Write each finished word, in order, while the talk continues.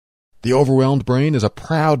The Overwhelmed Brain is a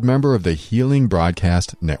proud member of the Healing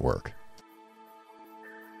Broadcast Network.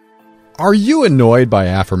 Are you annoyed by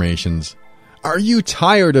affirmations? Are you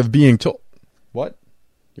tired of being told... What?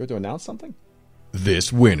 You have to announce something?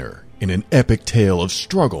 This winter, in an epic tale of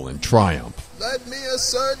struggle and triumph. Let me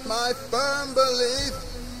assert my firm belief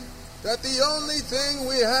that the only thing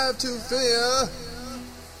we have to fear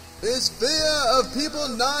is fear of people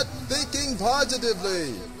not thinking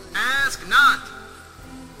positively. Ask not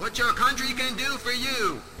what your country can do for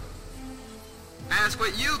you. Ask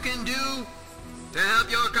what you can do to help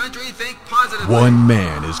your country think positively. One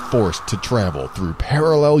man is forced to travel through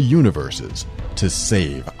parallel universes to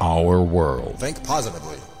save our world. Think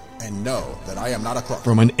positively and know that I am not a crook.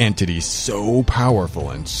 From an entity so powerful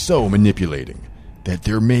and so manipulating that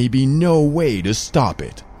there may be no way to stop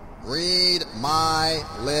it. Read my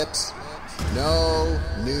lips. No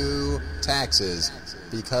new taxes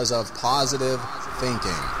because of positive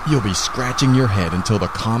thinking. You'll be scratching your head until the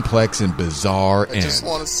complex and bizarre I end. just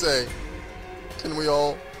want to say, can we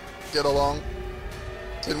all get along?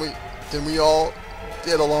 Can we all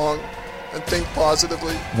get along and think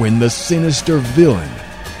positively? When the sinister villain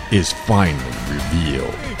is finally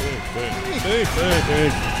revealed.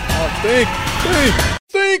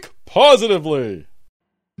 Think positively.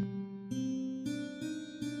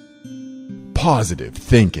 Positive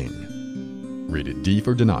thinking. Rated D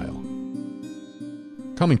for denial.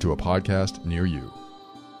 Coming to a podcast near you.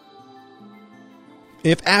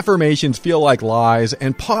 If affirmations feel like lies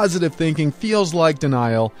and positive thinking feels like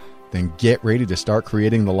denial, then get ready to start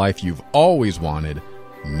creating the life you've always wanted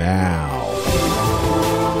now.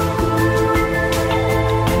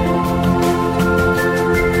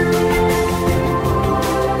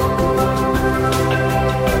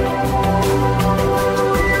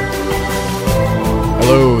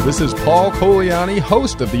 Hello, this is Paul Coliani,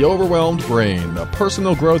 host of The Overwhelmed Brain, the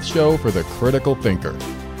personal growth show for the critical thinker.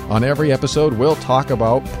 On every episode, we'll talk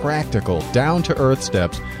about practical, down-to-earth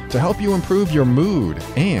steps to help you improve your mood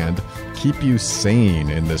and keep you sane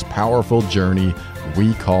in this powerful journey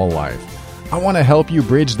we call life. I want to help you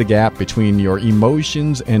bridge the gap between your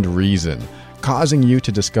emotions and reason, causing you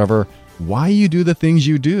to discover why you do the things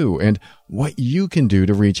you do and what you can do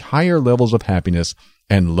to reach higher levels of happiness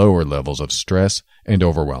and lower levels of stress and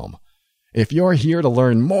overwhelm. If you're here to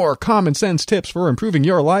learn more common sense tips for improving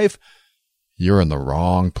your life, you're in the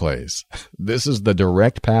wrong place. This is the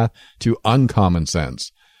direct path to uncommon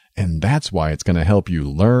sense, and that's why it's going to help you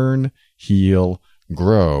learn, heal,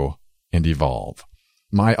 grow, and evolve.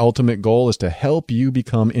 My ultimate goal is to help you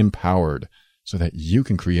become empowered so that you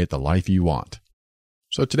can create the life you want.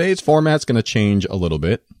 So today's format's going to change a little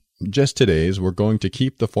bit. Just today's. We're going to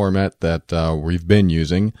keep the format that we've been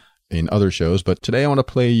using in other shows, but today I want to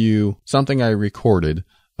play you something I recorded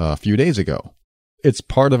a few days ago. It's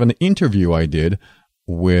part of an interview I did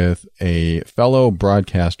with a fellow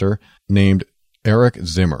broadcaster named Eric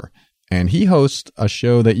Zimmer, and he hosts a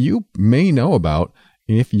show that you may know about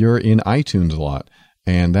if you're in iTunes a lot,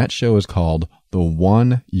 and that show is called The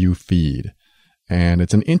One You Feed, and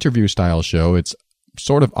it's an interview-style show. It's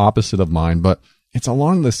sort of opposite of mine, but it's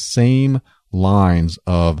along the same lines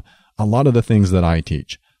of a lot of the things that I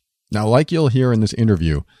teach. Now, like you'll hear in this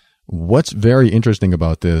interview, what's very interesting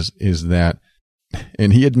about this is that,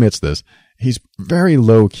 and he admits this, he's very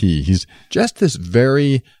low-key. He's just this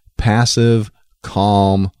very passive,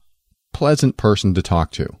 calm, pleasant person to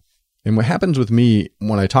talk to. And what happens with me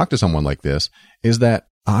when I talk to someone like this is that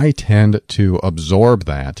I tend to absorb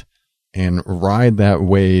that and ride that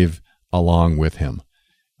wave along with him.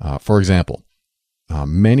 For example,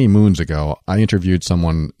 many moons ago, I interviewed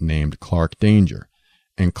someone named Clark Danger.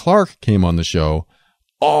 And Clark came on the show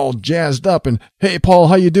all jazzed up and, "Hey, Paul,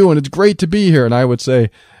 how you doing? It's great to be here." And I would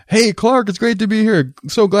say, "Hey, Clark, it's great to be here.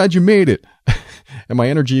 So glad you made it." And my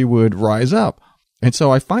energy would rise up. And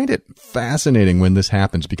so I find it fascinating when this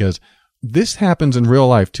happens, because this happens in real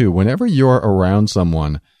life too. Whenever you're around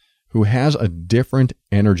someone who has a different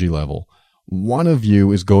energy level, one of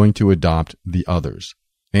you is going to adopt the other's.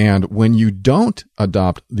 And when you don't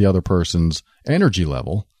adopt the other person's energy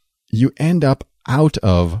level, you end up out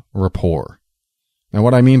of rapport. Now,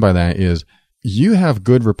 what I mean by that is you have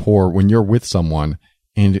good rapport when you're with someone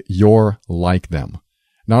and you're like them.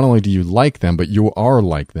 Not only do you like them, but you are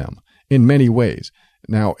like them in many ways.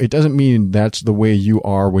 Now, it doesn't mean that's the way you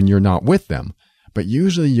are when you're not with them, but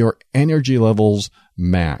usually your energy levels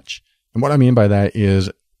match. And what I mean by that is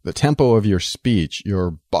the tempo of your speech,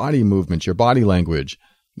 your body movements, your body language,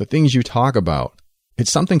 the things you talk about.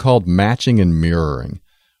 It's something called matching and mirroring.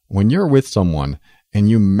 When you're with someone and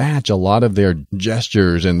you match a lot of their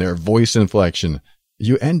gestures and their voice inflection,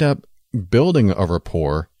 you end up building a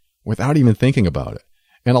rapport without even thinking about it.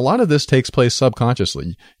 And a lot of this takes place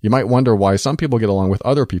subconsciously. You might wonder why some people get along with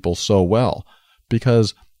other people so well,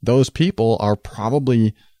 because those people are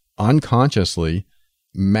probably unconsciously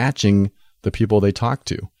matching the people they talk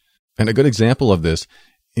to. And a good example of this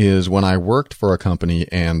is when I worked for a company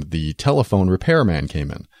and the telephone repairman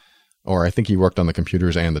came in, or I think he worked on the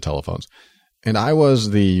computers and the telephones. And I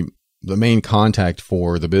was the main contact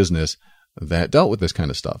for the business that dealt with this kind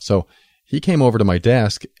of stuff. So he came over to my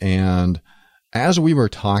desk, and as we were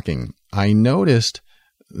talking, I noticed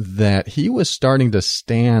that he was starting to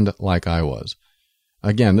stand like I was.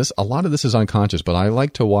 Again, a lot of this is unconscious, but I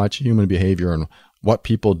like to watch human behavior and what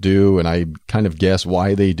people do, and I kind of guess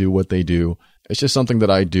why they do what they do. It's just something that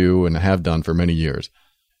I do and have done for many years.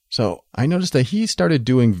 So I noticed that he started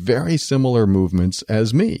doing very similar movements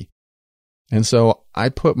as me. And so I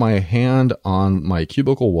put my hand on my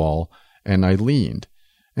cubicle wall and I leaned.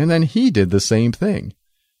 And then he did the same thing.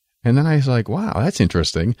 And then I was like, wow, that's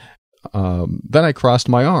interesting. Then I crossed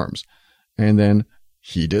my arms. And then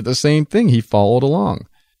he did the same thing. He followed along.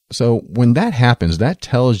 So when that happens, that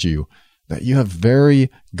tells you that you have very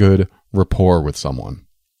good rapport with someone.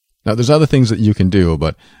 Now, there's other things that you can do,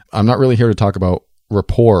 but I'm not really here to talk about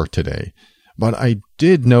rapport today. But I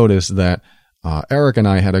did notice that Eric and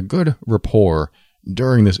I had a good rapport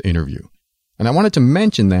during this interview. And I wanted to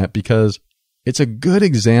mention that because it's a good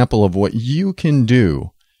example of what you can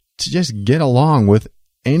do to just get along with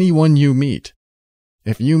anyone you meet.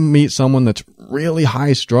 If you meet someone that's really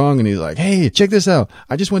high strung and he's like, hey, check this out.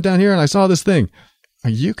 I just went down here and I saw this thing.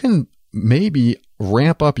 You can maybe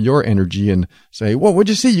ramp up your energy and say, whoa, what'd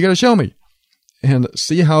you see? You got to show me. And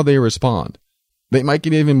see how they respond. They might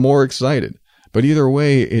get even more excited. But either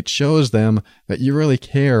way, it shows them that you really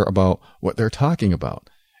care about what they're talking about.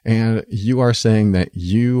 And you are saying that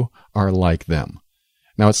you are like them.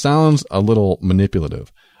 Now, it sounds a little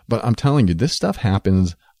manipulative, but I'm telling you, this stuff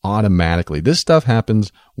happens automatically. This stuff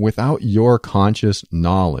happens without your conscious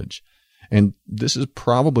knowledge. And this is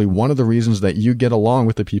probably one of the reasons that you get along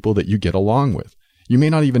with the people that you get along with. You may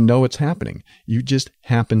not even know it's happening. You just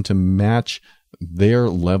happen to match their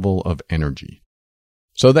level of energy.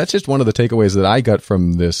 So that's just one of the takeaways that I got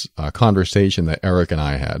from this conversation that Eric and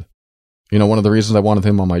I had. You know, one of the reasons I wanted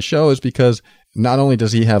him on my show is because not only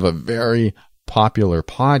does he have a very popular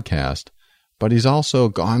podcast, but he's also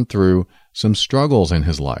gone through some struggles in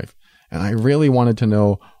his life. And I really wanted to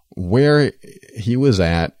know where he was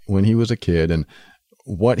at when he was a kid and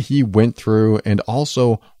what he went through and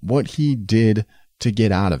also what he did to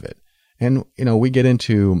get out of it. And, you know, we get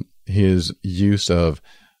into his use of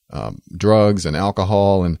drugs and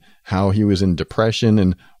alcohol and how he was in depression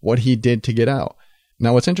and what he did to get out.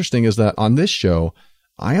 Now, what's interesting is that on this show,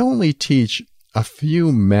 I only teach a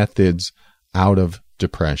few methods out of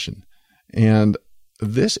depression. And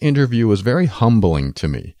this interview was very humbling to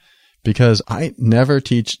me because I never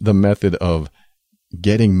teach the method of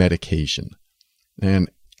getting medication. And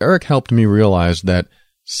Eric helped me realize that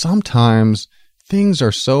sometimes things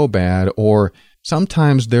are so bad, or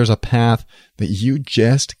sometimes there's a path that you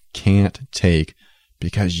just can't take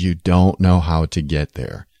because you don't know how to get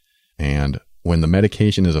there. And when the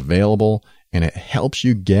medication is available and it helps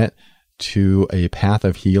you get to a path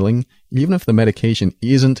of healing, even if the medication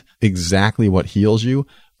isn't exactly what heals you,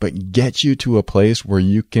 but gets you to a place where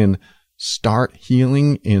you can start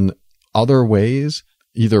healing in other ways,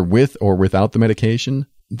 either with or without the medication,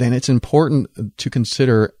 then it's important to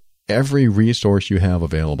consider every resource you have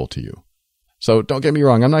available to you. So don't get me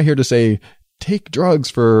wrong. I'm not here to say take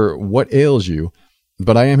drugs for what ails you,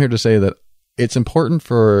 but I am here to say that it's important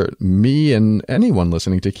for me and anyone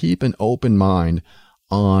listening to keep an open mind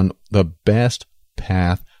on the best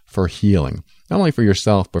path for healing, not only for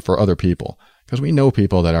yourself, but for other people. Because we know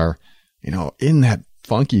people that are, in that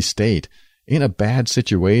funky state, in a bad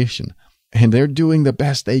situation, and they're doing the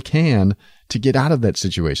best they can to get out of that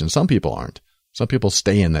situation. Some people aren't. Some people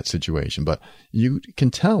stay in that situation, but you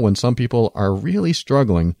can tell when some people are really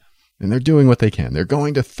struggling and they're doing what they can. They're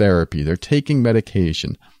going to therapy. They're taking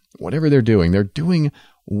medication. Whatever they're doing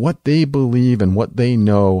what they believe and what they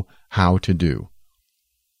know how to do.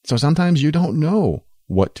 So sometimes you don't know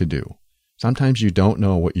what to do. Sometimes you don't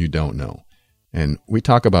know what you don't know. And we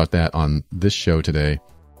talk about that on this show today.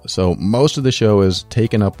 So most of the show is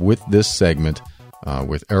taken up with this segment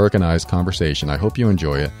with Eric and I's conversation. I hope you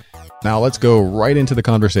enjoy it. Now let's go right into the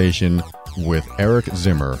conversation with Eric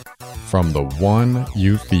Zimmer from the One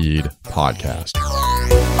You Feed podcast.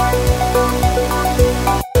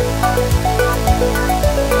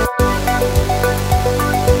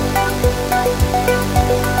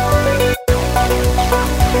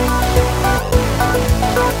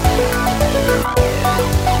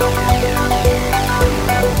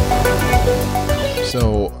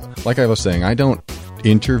 So, like I was saying, I don't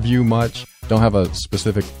interview much, don't have a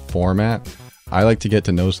specific format. I like to get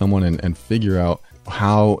to know someone and figure out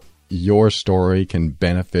how your story can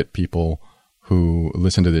benefit people who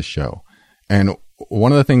listen to this show. And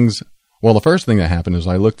one of the things, well, the first thing that happened is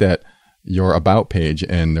I looked at your about page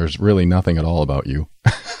and there's really nothing at all about you.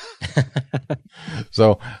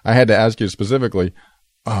 So I had to ask you specifically,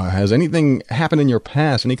 has anything happened in your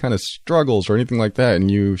past, any kind of struggles or anything like that? And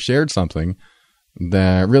you shared something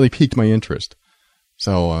that really piqued my interest.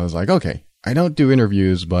 So I was like, okay, I don't do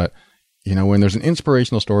interviews, but when there's an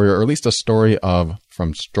inspirational story, or at least a story of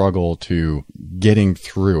from struggle to getting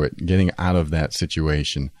through it, getting out of that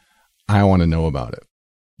situation, I want to know about it.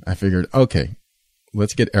 I figured, okay,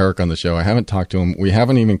 let's get Eric on the show. I haven't talked to him. We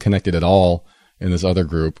haven't even connected at all in this other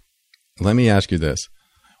group. Let me ask you this.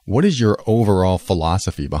 What is your overall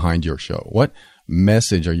philosophy behind your show? What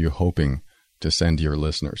message are you hoping to send to your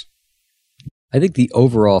listeners? I think the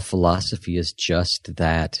overall philosophy is just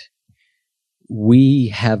that we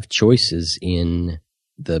have choices in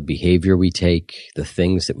the behavior we take, the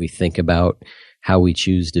things that we think about, how we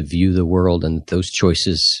choose to view the world, and those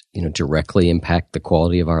choices, directly impact the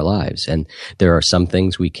quality of our lives. And there are some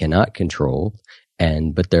things we cannot control,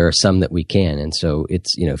 but there are some that we can. And so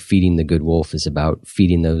it's, feeding the good wolf is about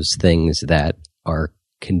feeding those things that are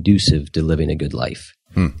conducive to living a good life.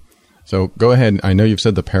 So go ahead. I know you've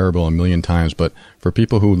said the parable a million times, but for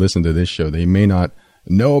people who listen to this show, they may not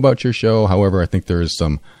know about your show. However, I think there is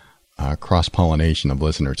some cross-pollination of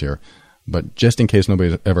listeners here. But just in case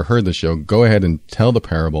nobody's ever heard the show, go ahead and tell the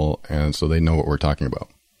parable, and so they know what we're talking about.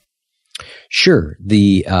 Sure.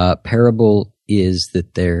 The parable is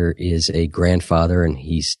that there is a grandfather, and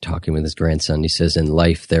he's talking with his grandson. He says, in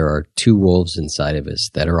life, there are two wolves inside of us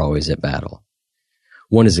that are always at battle.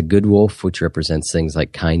 One is a good wolf, which represents things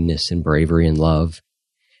like kindness and bravery and love.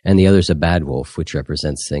 And the other is a bad wolf, which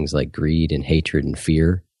represents things like greed and hatred and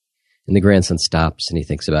fear. And the grandson stops and he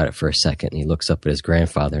thinks about it for a second, and he looks up at his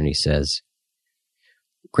grandfather and he says,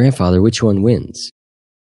 "Grandfather, which one wins?"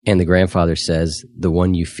 And the grandfather says, "The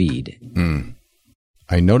one you feed."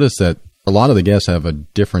 I noticed that a lot of the guests have a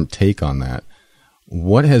different take on that.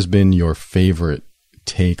 What has been your favorite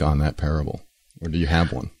take on that parable? Or do you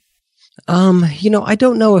have one? I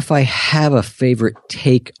don't know if I have a favorite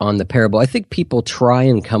take on the parable. I think people try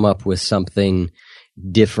and come up with something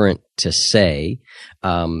different to say,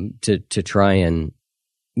 to try and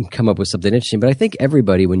come up with something interesting. But I think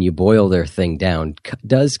everybody, when you boil their thing down,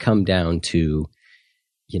 does come down to,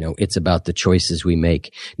 it's about the choices we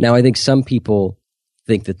make. Now, I think some people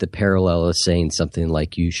think that the parallel is saying something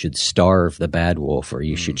like you should starve the bad wolf, or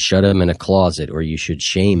you should shut him in a closet, or you should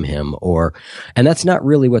shame him, and that's not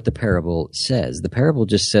really what the parable says. The parable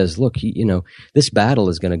just says, look, this battle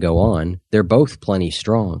is going to go on. They're both plenty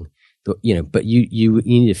strong, but you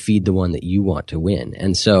need to feed the one that you want to win.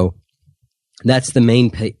 And so that's the main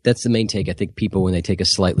take. I think people, when they take a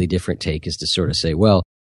slightly different take, is to sort of say, well,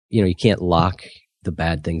 you can't lock the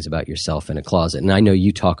bad things about yourself in a closet. And I know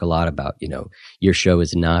you talk a lot about, your show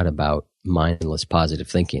is not about mindless positive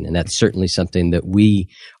thinking. And that's certainly something that we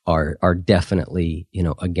are definitely,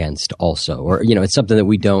 against also, or, it's something that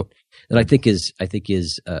we don't, that I think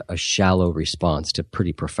is a shallow response to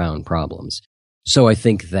pretty profound problems. So I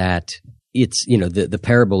think that it's, the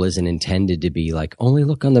parable isn't intended to be like, only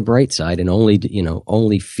look on the bright side and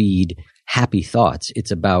only feed happy thoughts.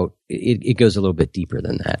 It's about, it goes a little bit deeper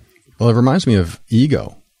than that. Well, it reminds me of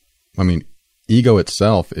ego. I mean, ego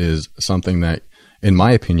itself is something that, in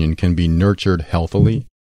my opinion, can be nurtured healthily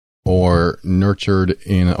or nurtured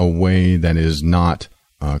in a way that is not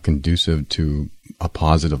conducive to a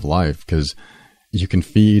positive life, because you can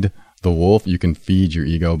feed the wolf, you can feed your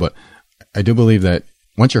ego. But I do believe that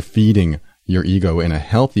once you're feeding your ego in a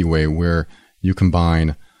healthy way, where you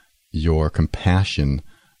combine your compassion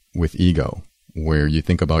with ego, where you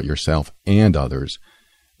think about yourself and others,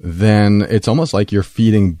 then it's almost like you're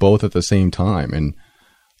feeding both at the same time. And,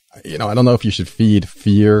 I don't know if you should feed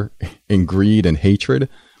fear and greed and hatred,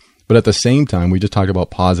 but at the same time, we just talked about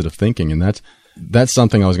positive thinking. And that's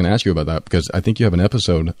something I was going to ask you about that, because I think you have an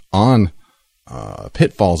episode on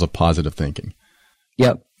pitfalls of positive thinking.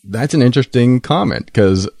 Yep. That's an interesting comment,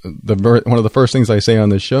 because one of the first things I say on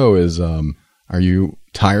this show is, are you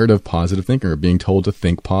tired of positive thinking or being told to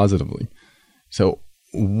think positively? So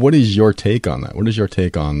what is your take on that? What is your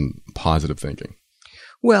take on positive thinking?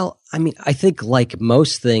 Well, I mean, I think like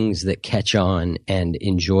most things that catch on and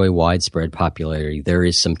enjoy widespread popularity, there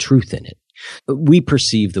is some truth in it. We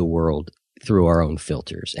perceive the world through our own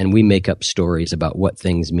filters, and we make up stories about what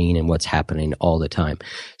things mean and what's happening all the time.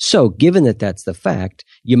 So given that that's the fact,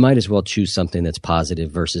 you might as well choose something that's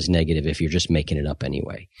positive versus negative if you're just making it up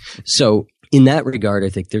anyway. So in that regard, I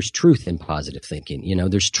think there's truth in positive thinking. You know,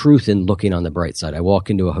 there's truth in looking on the bright side. I walk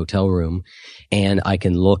into a hotel room and I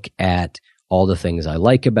can look at all the things I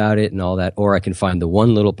like about it and all that, or I can find the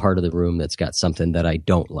one little part of the room that's got something that I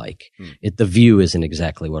don't like. The view isn't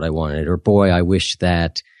exactly what I wanted, or boy, I wish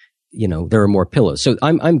that, you know, there are more pillows. So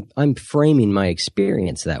I'm framing my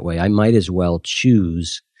experience that way. I might as well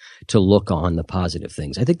choose to look on the positive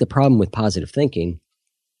things. I think the problem with positive thinking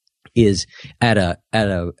is at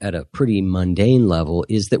a pretty mundane level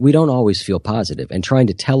is that we don't always feel positive, and trying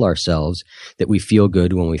to tell ourselves that we feel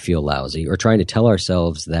good when we feel lousy, or trying to tell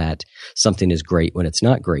ourselves that something is great when it's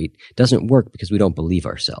not great, doesn't work because we don't believe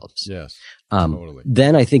ourselves. Yes. Totally.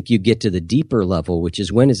 Then I think you get to the deeper level, which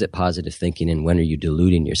is when is it positive thinking and when are you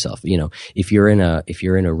deluding yourself? You know, if you're in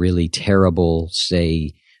a really terrible,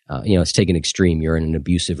 say, let's take an extreme. You're in an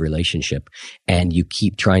abusive relationship and you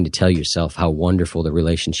keep trying to tell yourself how wonderful the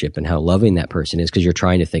relationship and how loving that person is because you're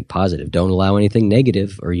trying to think positive. Don't allow anything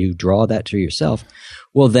negative, or you draw that to yourself.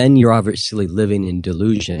 Well, then you're obviously living in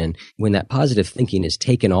delusion. And when that positive thinking is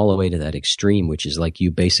taken all the way to that extreme, which is like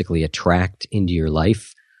you basically attract into your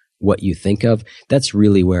life what you think of, that's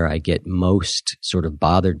really where I get most sort of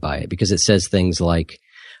bothered by it, because it says things like,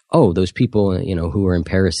 oh, those people, you know, who were in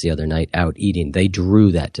Paris the other night out eating, they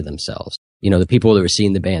drew that to themselves. You know, the people that were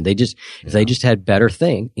seeing the band, if they just had better if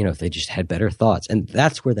they just had better thoughts. And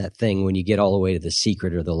that's where that thing, when you get all the way to the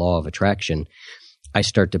secret or the law of attraction, I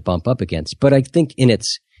start to bump up against. But I think in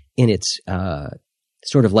its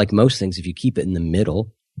sort of like most things, if you keep it in the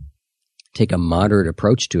middle, take a moderate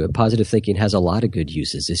approach to it, positive thinking has a lot of good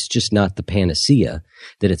uses. It's just not the panacea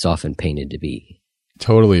that it's often painted to be.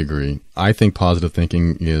 Totally agree. I think positive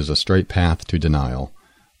thinking is a straight path to denial.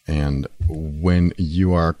 And when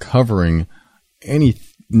you are covering any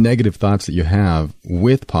negative thoughts that you have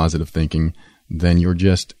with positive thinking, then you're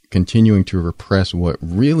just continuing to repress what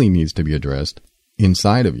really needs to be addressed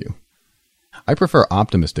inside of you. I prefer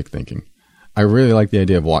optimistic thinking. I really like the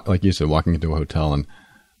idea of, like you said, walking into a hotel and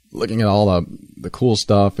looking at all the cool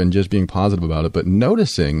stuff and just being positive about it, but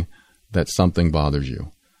noticing that something bothers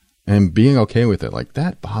you. And being okay with it, like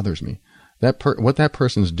that bothers me. What that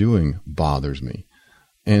person's doing bothers me.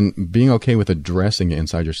 And being okay with addressing it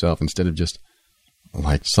inside yourself instead of just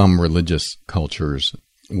like some religious cultures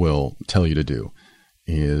will tell you to do,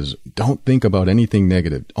 is don't think about anything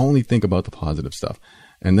negative. Only think about the positive stuff.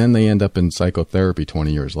 And then they end up in psychotherapy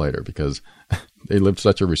 20 years later because they lived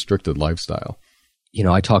such a restricted lifestyle. You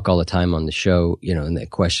know, I talk all the time on the show, you know, and the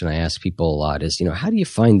question I ask people a lot is, you know, how do you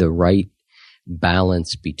find the right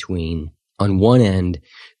balance between, on one end,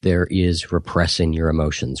 there is repressing your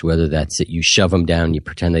emotions, whether that's that you shove them down, you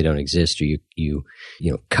pretend they don't exist, or you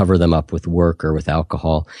cover them up with work or with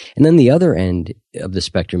alcohol. And then the other end of the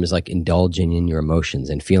spectrum is like indulging in your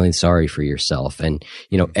emotions and feeling sorry for yourself. And,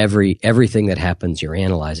 you know, everything that happens, you're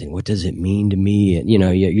analyzing, what does it mean to me? And, you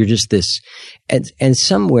know, you're just this, and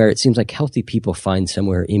somewhere it seems like healthy people find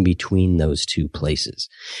somewhere in between those two places.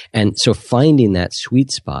 And so finding that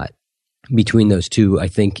sweet spot between those two, I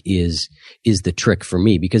think, is the trick for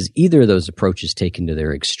me, because either of those approaches taken to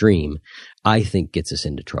their extreme, I think gets us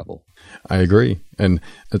into trouble. I agree. And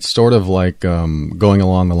it's sort of like going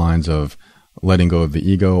along the lines of letting go of the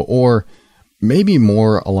ego, or maybe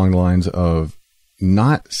more along the lines of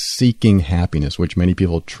not seeking happiness, which many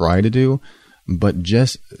people try to do, but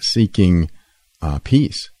just seeking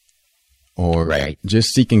peace, or just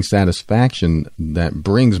seeking satisfaction that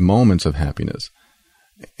brings moments of happiness.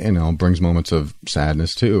 You know, brings moments of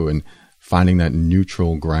sadness too, and finding that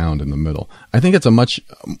neutral ground in the middle. I think it's a much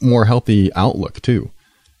more healthy outlook too,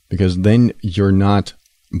 because then you're not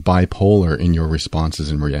bipolar in your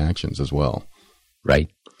responses and reactions as well.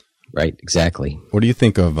 Right, exactly. What do you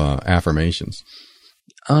think of affirmations?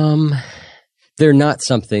 They're not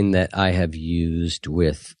something that I have used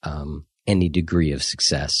with any degree of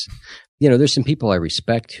success. You know, there's some people I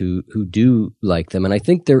respect who do like them. And I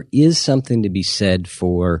think there is something to be said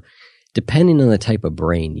for, depending on the type of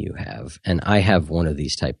brain you have, and I have one of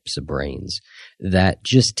these types of brains that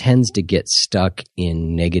just tends to get stuck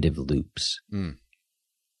in negative loops. And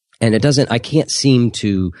I can't seem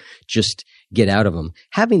to just get out of them.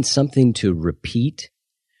 Having something to repeat,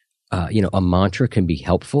 a mantra can be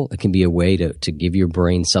helpful. It can be a way to give your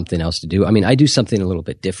brain something else to do. I mean, I do something a little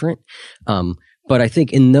bit different. But I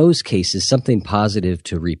think in those cases, something positive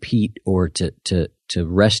to repeat or to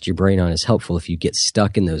rest your brain on is helpful if you get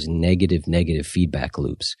stuck in those negative feedback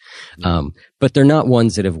loops. But they're not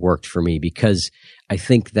ones that have worked for me, because I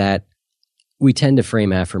think that we tend to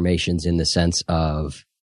frame affirmations in the sense of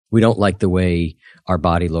we don't like the way our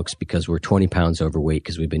body looks because we're 20 pounds overweight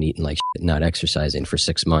because we've been eating like shit, not exercising for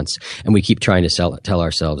 6 months. And we keep trying to tell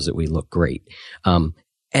ourselves that we look great. And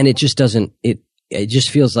it just doesn't, it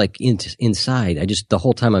just feels like inside, the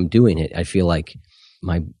whole time I'm doing it, I feel like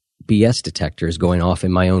my BS detector is going off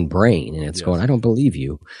in my own brain and it's going, I don't believe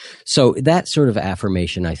you. So that sort of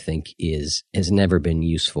affirmation, I think, has never been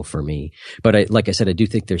useful for me. But like I said, I do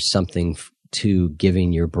think there's something to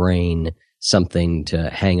giving your brain something to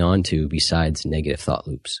hang on to besides negative thought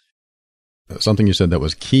loops. Something you said that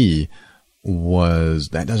was key was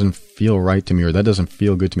that doesn't feel right to me, or that doesn't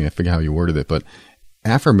feel good to me. I forget how you worded it, but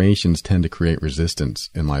affirmations tend to create resistance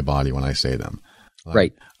in my body when I say them. Like,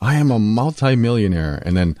 right. I am a multimillionaire.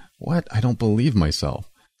 And then what? I don't believe myself.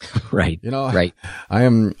 Right. Right. I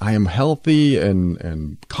am healthy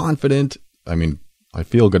and confident. I mean, I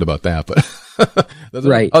feel good about that, but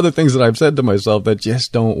there's other things that I've said to myself that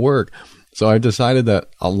just don't work. So I've decided that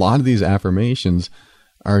a lot of these affirmations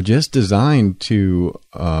are just designed to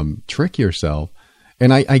trick yourself.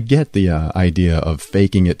 And I get the idea of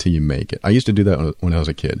faking it till you make it. I used to do that when I was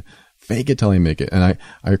a kid. Fake it till you make it. And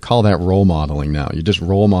I call that role modeling now. You're just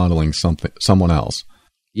role modeling someone else.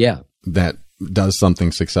 Yeah. That does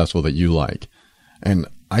something successful that you like. And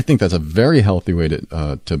I think that's a very healthy way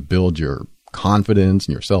to build your confidence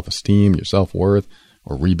and your self-esteem, your self-worth,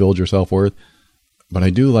 or rebuild your self-worth. But I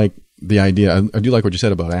do like the idea, I do like what you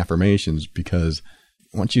said about affirmations, because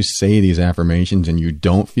once you say these affirmations and you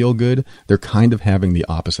don't feel good, they're kind of having the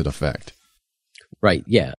opposite effect. Right.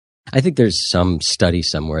 Yeah. I think there's some study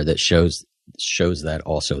somewhere that shows that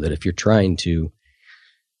also, that if you're trying to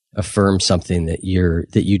affirm something that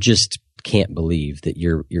you just can't believe, that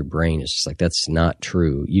your brain is just like, that's not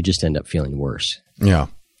true, you just end up feeling worse. Yeah.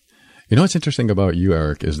 You know what's interesting about you,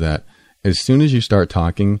 Eric, is that as soon as you start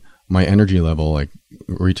talking, my energy level like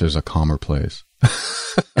reaches a calmer place.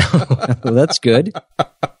 Well, that's good.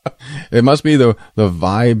 It must be the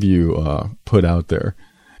vibe you put out there.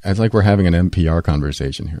 It's like we're having an NPR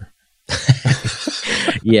conversation here.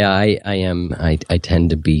 Yeah, I am. I tend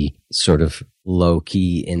to be sort of low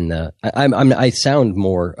key in the. I sound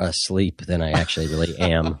more asleep than I actually really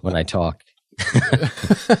am when I talk.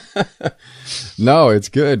 No, it's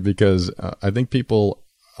good because I think people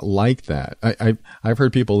like that. I've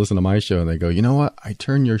heard people listen to my show and they go, you know what? I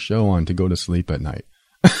turn your show on to go to sleep at night.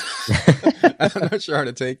 I'm not sure how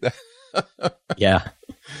to take that. Yeah,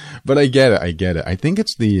 but I get it. I think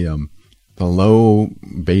it's the low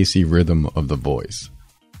bassy rhythm of the voice.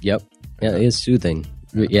 Yep. Yeah, it is soothing.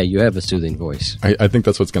 Yeah, you have a soothing voice. I think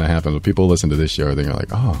that's what's going to happen. When people listen to this show, they're like,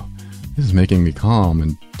 oh, this is making me calm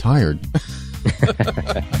and tired.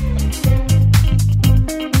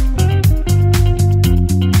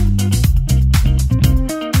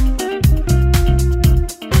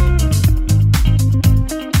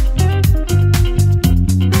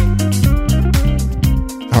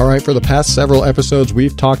 All right, for the past several episodes,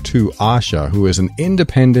 we've talked to Asha, who is an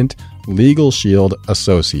independent Legal Shield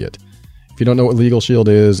associate. If you don't know what Legal Shield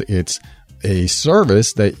is, it's a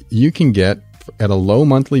service that you can get at a low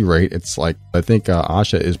monthly rate. It's like, I think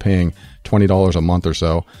Asha is paying $20 a month or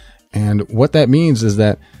so. And what that means is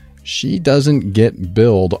that she doesn't get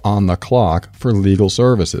billed on the clock for legal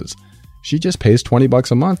services. She just pays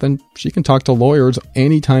 $20 a month and she can talk to lawyers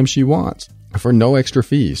anytime she wants for no extra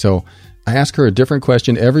fee. So I ask her a different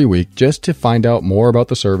question every week just to find out more about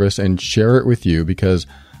the service and share it with you, because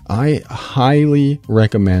I highly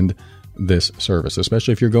recommend this service,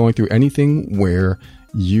 especially if you're going through anything where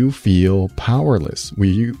you feel powerless, where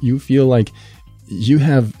you feel like you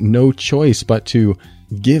have no choice but to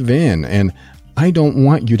give in. And I don't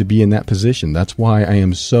want you to be in that position. That's why I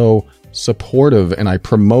am so supportive and I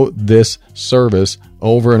promote this service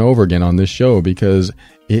over and over again on this show, because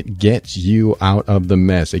it gets you out of the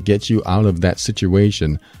mess. It gets you out of that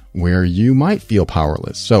situation where you might feel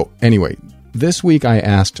powerless. So anyway, this week I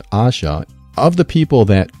asked Asha, of the people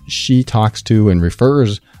that she talks to and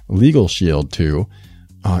refers Legal Shield to,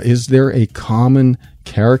 is there a common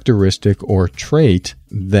characteristic or trait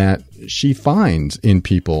that she finds in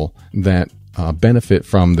people that benefit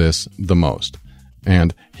from this the most?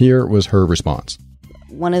 And here was her response.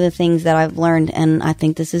 One of the things that I've learned, and I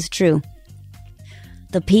think this is true,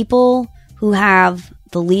 the people who have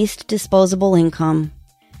the least disposable income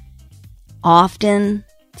often,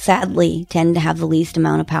 sadly, tend to have the least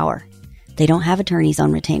amount of power. They don't have attorneys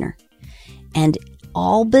on retainer. And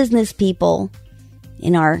all business people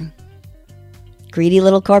in our greedy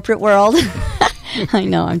little corporate world, I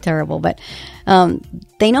know I'm terrible, but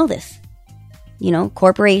they know this. You know,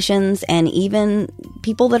 corporations and even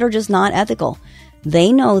people that are just not ethical,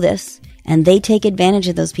 they know this, And they take advantage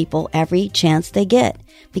of those people every chance they get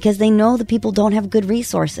because they know the people don't have good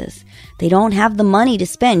resources. They don't have the money to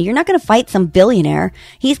spend. You're not going to fight some billionaire.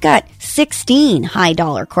 He's got 16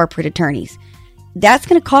 high-dollar corporate attorneys. That's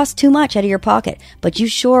going to cost too much out of your pocket. But you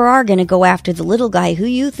sure are going to go after the little guy who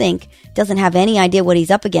you think doesn't have any idea what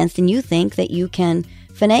he's up against, and you think that you can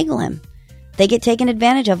finagle him. They get taken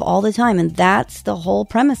advantage of all the time, and that's the whole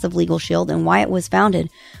premise of Legal Shield and why it was founded,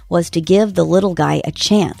 was to give the little guy a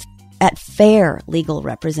chance at fair legal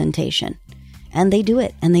representation. And they do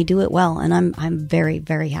it, and they do it well, and I'm very,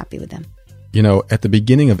 very happy with them. You know, at the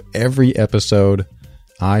beginning of every episode,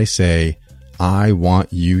 I say, I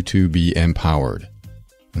want you to be empowered.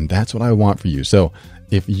 And that's what I want for you. So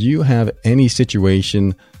if you have any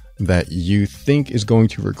situation that you think is going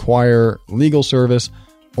to require legal service,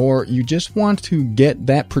 or you just want to get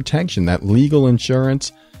that protection, that legal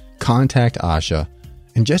insurance, contact Asha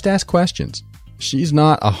and just ask questions. She's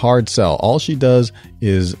not a hard sell. All she does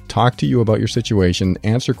is talk to you about your situation,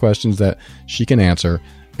 answer questions that she can answer,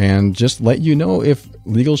 and just let you know if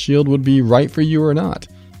Legal Shield would be right for you or not.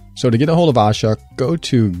 So to get a hold of Asha, go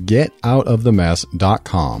to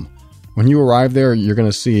getoutofthemess.com. When you arrive there, you're going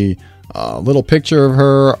to see a little picture of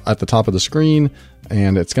her at the top of the screen,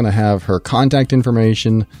 and it's going to have her contact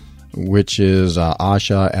information, which is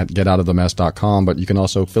Asha at getoutofthemess.com. But you can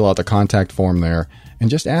also fill out the contact form there and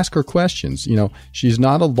just ask her questions. You know, she's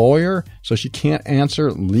not a lawyer, so she can't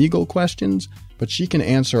answer legal questions, but she can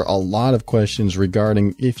answer a lot of questions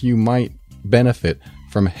regarding if you might benefit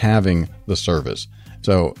from having the service.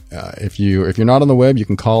 So if you're not on the web, you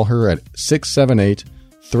can call her at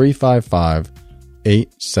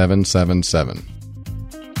 678-355-8777.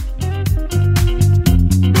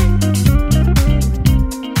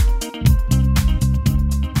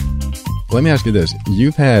 Let me ask you this.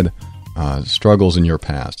 You've had struggles in your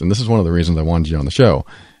past, and this is one of the reasons I wanted you on the show.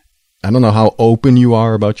 I don't know how open you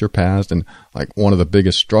are about your past and like one of the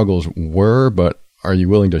biggest struggles were, but are you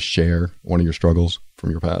willing to share one of your struggles from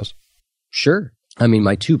your past? Sure. I mean,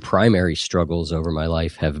 my two primary struggles over my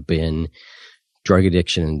life have been drug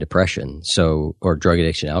addiction and depression. Or drug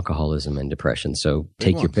addiction, alcoholism, and depression. So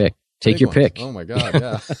take your pick. Take your pick. Oh my God,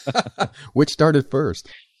 yeah. Which started first?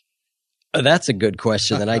 That's a good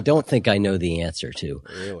question that I don't think I know the answer to.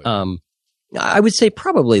 Really? I would say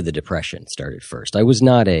probably the depression started first. I was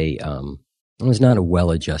not a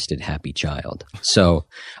well-adjusted, happy child. So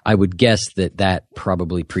I would guess that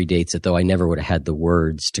probably predates it, though I never would have had the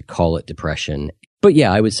words to call it depression. But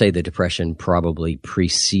yeah, I would say the depression probably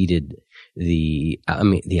preceded the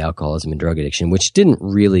alcoholism and drug addiction, which didn't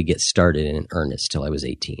really get started in earnest till I was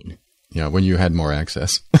 18. Yeah, when you had more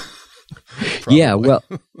access. Yeah, well,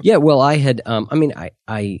 I had,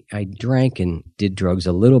 I drank and did drugs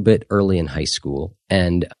a little bit early in high school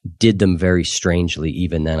and did them very strangely.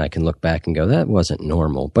 Even then I can look back and go, that wasn't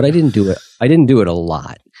normal, but I didn't do it. I didn't do it a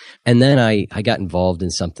lot. And then I got involved in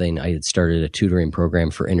something. I had started a tutoring program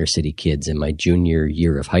for inner city kids in my junior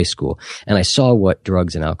year of high school. And I saw what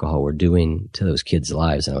drugs and alcohol were doing to those kids'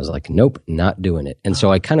 lives. And I was like, nope, not doing it. And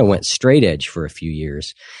so I kind of went straight edge for a few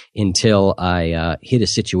years until I hit a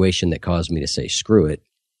situation that caused me to say, screw it.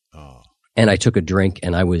 Oh. And I took a drink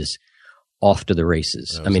and I was off to the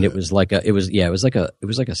races. It was like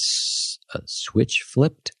a switch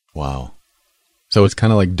flipped. Wow. So it's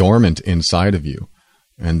kind of like dormant inside of you.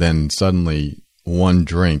 And then suddenly one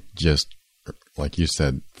drink just, like you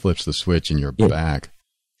said, flips the switch and you're back.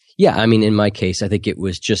 Yeah. I mean, in my case, I think it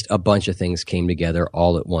was just a bunch of things came together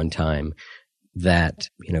all at one time that,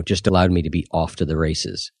 just allowed me to be off to the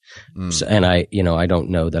races. So, and I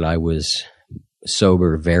don't know that I was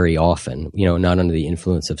sober very often, not under the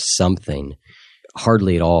influence of something,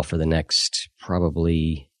 hardly at all for the next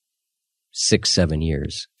probably 6-7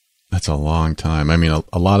 years. That's a long time. I mean,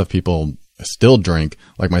 a lot of people still drink.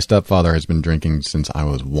 Like my stepfather has been drinking since I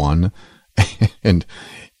was 1 and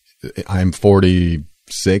I'm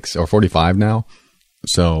 46 or 45 now.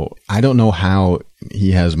 So I don't know how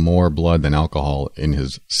he has more blood than alcohol in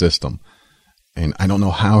his system. And I don't know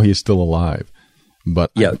how he's still alive. But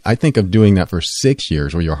yeah. I think of doing that for 6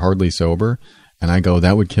 years where you're hardly sober. And I go,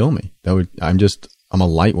 that would kill me. I'm a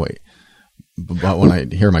lightweight. But when I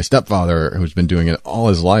hear my stepfather, who's been doing it all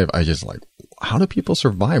his life, I just like, how do people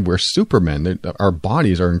survive? We're supermen. Our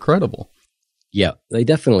bodies are incredible. Yeah, they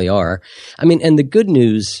definitely are. I mean, and the good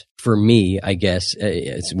news for me, I guess,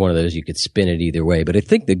 it's one of those you could spin it either way. But I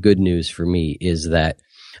think the good news for me is that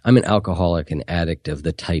I'm an alcoholic and addict of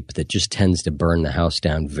the type that just tends to burn the house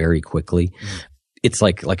down very quickly. Mm. It's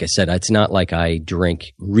like I said, it's not like I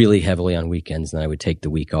drink really heavily on weekends and I would take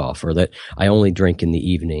the week off, or that I only drink in the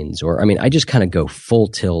evenings, I just kind of go full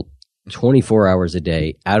tilt 24 hours a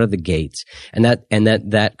day out of the gates. And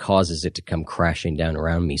that causes it to come crashing down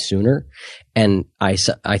around me sooner. And I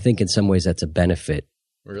think in some ways that's a benefit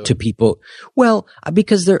to people. Well,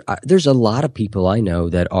 because there's a lot of people I know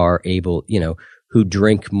that are able, who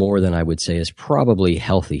drink more than I would say is probably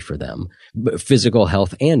healthy for them, physical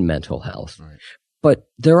health and mental health. Right. But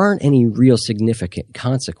there aren't any real significant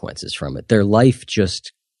consequences from it. Their life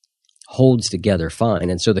just holds together fine.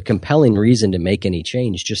 And so the compelling reason to make any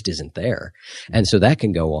change just isn't there. And so that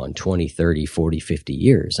can go on 20, 30, 40, 50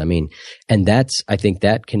 years. I mean, and I think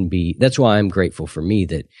that's why I'm grateful for me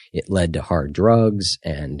that it led to hard drugs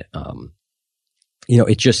and,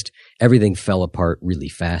 it just, everything fell apart really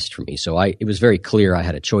fast for me. So it was very clear I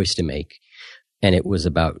had a choice to make. And it was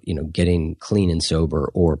about, getting clean and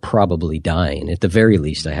sober or probably dying. At the very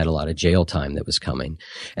least, I had a lot of jail time that was coming.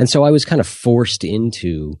 And so I was kind of forced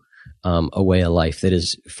into a way of life that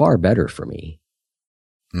is far better for me.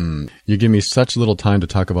 You give me such little time to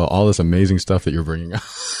talk about all this amazing stuff that you're bringing up.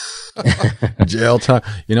 Jail time.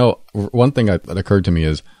 One thing that occurred to me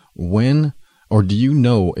is do you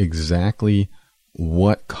know exactly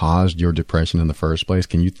what caused your depression in the first place?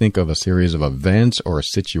 Can you think of a series of events or a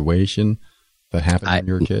situation that happened when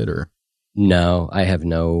you were a kid? Or no, I have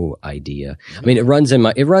no idea. I mean, it runs in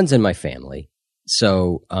my family.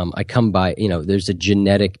 So I come by, there's a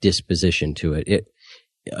genetic disposition to it. It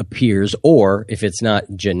appears, or if it's not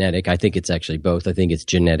genetic, I think it's actually both. I think it's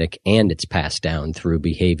genetic and it's passed down through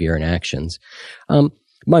behavior and actions.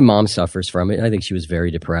 My mom suffers from it. I think she was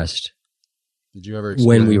very depressed. Did you ever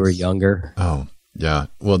when we were younger? Oh, yeah.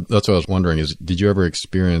 Well, that's what I was wondering is, did you ever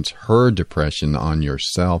experience her depression on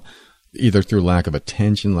yourself, either through lack of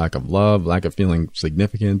attention, lack of love, lack of feeling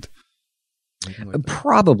significant? Like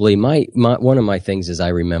probably my one of my things is I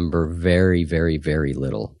remember very, very, very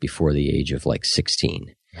little before the age of like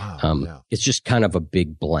 16. Wow, yeah. It's just kind of a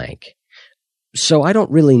big blank. So I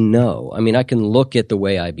don't really know. I mean, I can look at the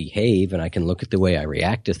way I behave and I can look at the way I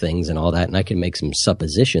react to things and all that, and I can make some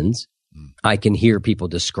suppositions. I can hear people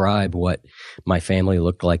describe what my family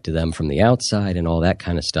looked like to them from the outside and all that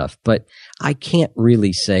kind of stuff. But I can't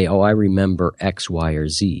really say, I remember X, Y, or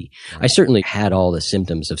Z. Right. I certainly had all the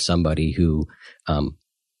symptoms of somebody who,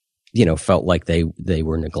 felt like they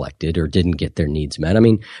were neglected or didn't get their needs met. I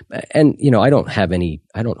mean, and, I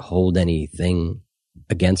don't hold anything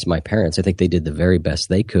against my parents. I think they did the very best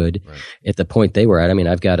they could at the point they were at. I mean,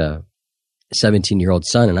 I've got a 17-year-old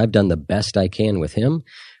son and I've done the best I can with him.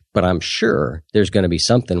 But I'm sure there's going to be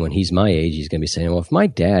something when he's my age, he's going to be saying, well, if my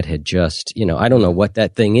dad had just, I don't know what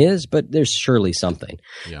that thing is, but there's surely something.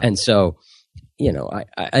 Yeah. And so,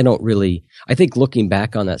 I don't really, I think looking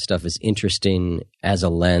back on that stuff is interesting as a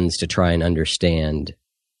lens to try and understand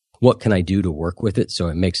what can I do to work with it so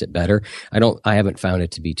it makes it better. I haven't found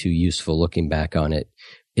it to be too useful looking back on it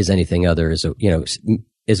as anything other as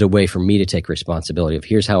a way for me to take responsibility of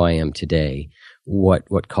here's how I am today.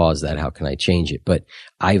 What caused that? How can I change it? But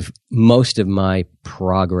most of my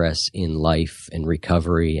progress in life and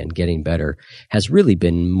recovery and getting better has really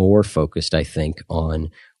been more focused, I think, on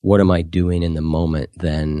what am I doing in the moment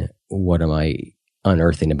than what am I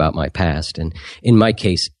unearthing about my past. And in my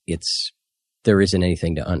case, there isn't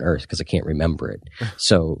anything to unearth because I can't remember it.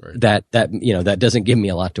 So right. that doesn't give me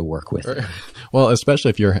a lot to work with. Right. Well, especially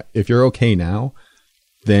if you're okay now,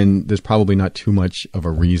 then there's probably not too much of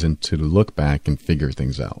a reason to look back and figure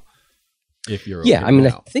things out. If you're okay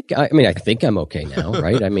now. I think I'm okay now,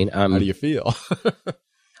 right? I mean, how do you feel?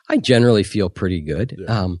 I generally feel pretty good.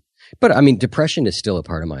 Yeah. But I mean, depression is still a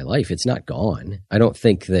part of my life. It's not gone. I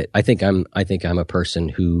think I'm a person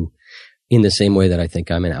who, in the same way that I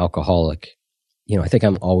think I'm an alcoholic, I think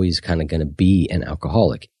I'm always kind of going to be an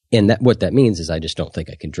alcoholic. And what that means is I just don't think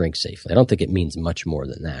I can drink safely. I don't think it means much more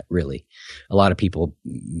than that, really. A lot of people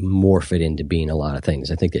morph it into being a lot of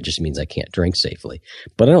things. I think that just means I can't drink safely.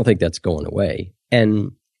 But I don't think that's going away.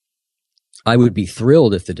 And I would be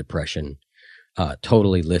thrilled if the depression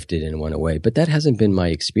totally lifted and went away. But that hasn't been my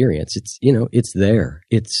experience. It's there.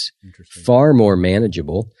 It's far more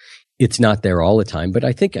manageable. It's not there all the time, but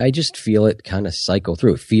I think I just feel it kind of cycle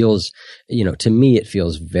through. It feels, to me, it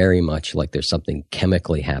feels very much like there's something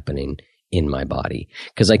chemically happening in my body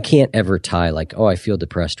because I can't ever tie like, I feel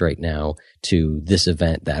depressed right now to this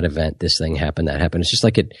event, this thing happened, that happened. It's just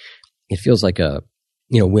like it feels like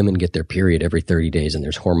women get their period every 30 days and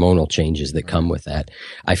there's hormonal changes that come with that.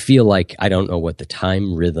 I feel like I don't know what the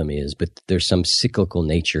time rhythm is, but there's some cyclical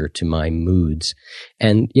nature to my moods.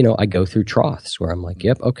 And, I go through troughs where I'm like,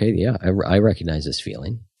 yep, okay, yeah, I recognize this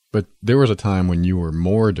feeling. But there was a time when you were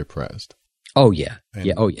more depressed. Oh, yeah.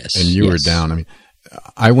 Oh, yes. And you were down. I mean,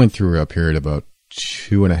 I went through a period of about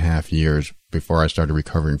 2.5 years before I started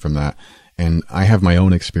recovering from that. And I have my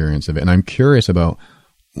own experience of it. And I'm curious about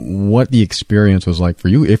what the experience was like for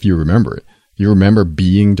you, if you remember it. You remember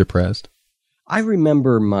being depressed? I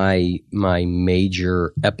remember my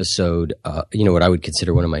major episode, what I would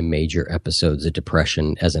consider one of my major episodes of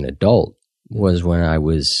depression as an adult was when I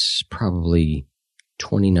was probably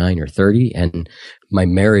 29 or 30, and my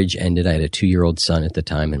marriage ended. I had a 2-year-old son at the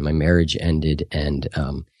time, and my marriage ended, and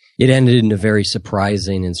it ended in a very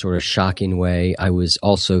surprising and sort of shocking way. I was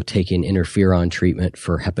also taking interferon treatment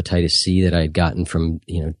for hepatitis C that I had gotten from,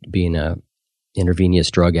 being a intravenous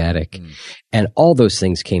drug addict. And all those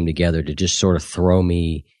things came together to just sort of throw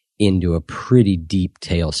me into a pretty deep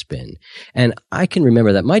tailspin. And I can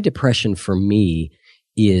remember that my depression for me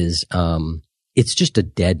is, it's just a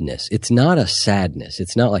deadness. It's not a sadness.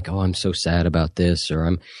 It's not like, oh, I'm so sad about this,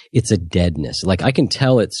 or it's a deadness. Like I can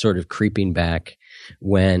tell it's sort of creeping back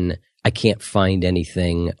when I can't find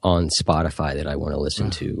anything on Spotify that I want to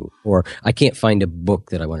listen to, or I can't find a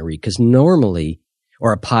book that I want to read. Because normally,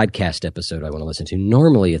 or a podcast episode I want to listen to,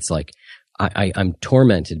 normally it's like I'm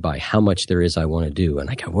tormented by how much there is I want to do. And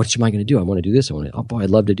I go, what am I going to do? I want to do this. Oh boy, I'd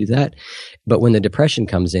love to do that. But when the depression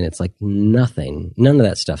comes in, it's like none of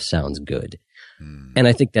that stuff sounds good. And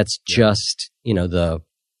I think that's just, I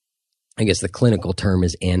guess the clinical term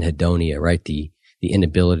is anhedonia, right? The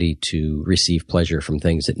inability to receive pleasure from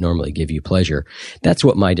things that normally give you pleasure. That's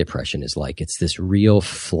what my depression is like. It's this real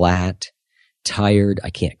flat, tired. I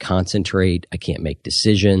can't concentrate. I can't make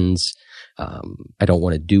decisions. I don't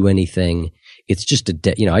want to do anything. It's just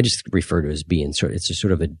I just refer to it as being it's a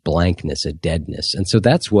sort of a blankness, a deadness. And so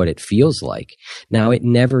that's what it feels like. Now it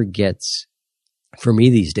never gets, for me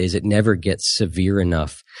these days, it never gets severe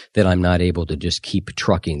enough that I'm not able to just keep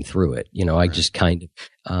trucking through it. I just kind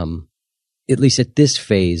of, at least at this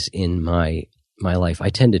phase in my life, I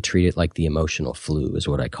tend to treat it like the emotional flu is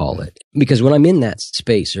what I call it. Because when I'm in that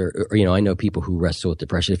space, or I know people who wrestle with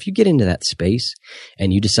depression, if you get into that space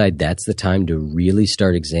and you decide that's the time to really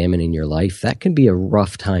start examining your life, that can be a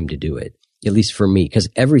rough time to do it, at least for me, because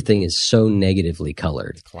everything is so negatively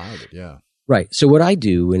colored. Clouded, yeah. Right. So what I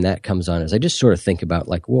do when that comes on is I just sort of think about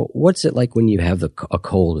like, well, what's it like when you have a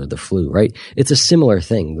cold or the flu, right? It's a similar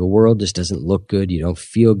thing. The world just doesn't look good. You don't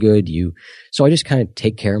feel good. So I just kind of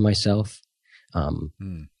take care of myself.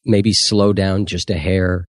 Maybe slow down just a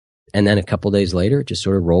hair. And then a couple of days later, it just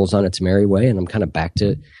sort of rolls on its merry way and I'm kind of back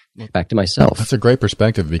to myself. That's a great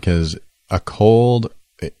perspective because a cold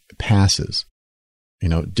passes.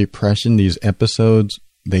 Depression, these episodes,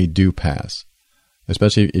 they do pass.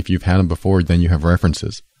 Especially if you've had them before, then you have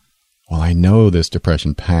references. Well, I know this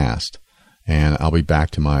depression passed and I'll be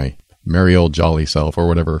back to my merry old jolly self or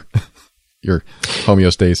whatever your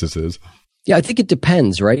homeostasis is. Yeah, I think it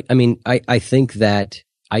depends, right? I mean, I think that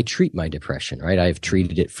I treat my depression, right? I've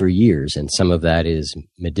treated it for years, and some of that is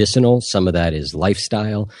medicinal, some of that is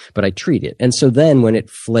lifestyle, but I treat it. And so then when it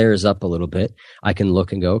flares up a little bit, I can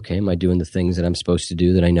look and go, okay, am I doing the things that I'm supposed to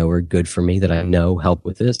do that I know are good for me, that I know help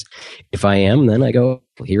with this? If I am, then I go,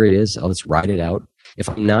 well, here it is. I'll just ride it out. If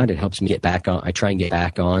I'm not, it helps me get back on. I try and get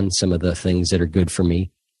back on some of the things that are good for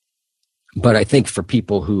me. But I think for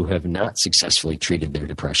people who have not successfully treated their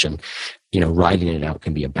depression, riding it out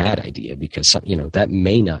can be a bad idea because, that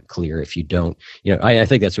may not clear if you don't, I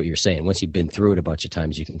think that's what you're saying. Once you've been through it a bunch of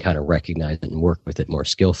times, you can kind of recognize it and work with it more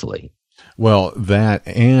skillfully. Well, that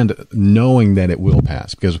and knowing that it will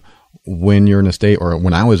pass, because when you're in a state, or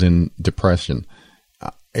when I was in depression,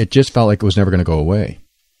 it just felt like it was never going to go away.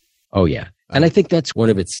 Oh, yeah. And I think that's one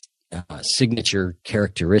of its signature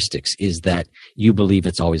characteristics is that you believe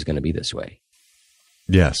it's always going to be this way.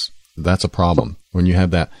 Yes, that's a problem. When you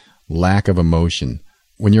have that lack of emotion,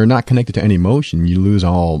 when you're not connected to any emotion, you lose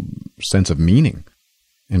all sense of meaning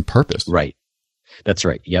and purpose. Right. That's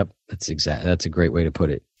right. Yep. That's a great way to put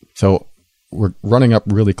it. So we're running up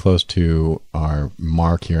really close to our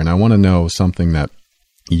mark here, and I want to know something that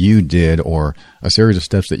you did or a series of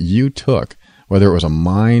steps that you took, whether it was a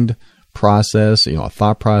mind process, a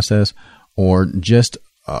thought process, or just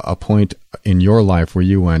a point in your life where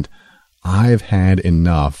you went, I've had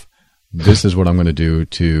enough. This is what I'm going to do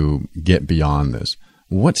to get beyond this.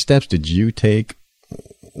 What steps did you take?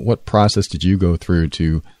 What process did you go through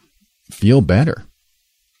to feel better?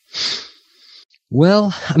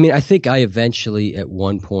 Well, I mean, I think I eventually at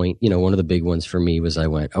one point, one of the big ones for me was I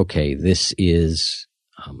went, okay, this is,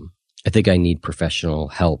 I think I need professional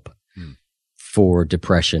help for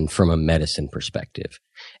depression from a medicine perspective.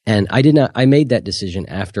 And I made that decision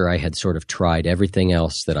after I had sort of tried everything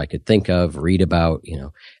else that I could think of, read about,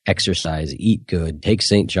 exercise, eat good, take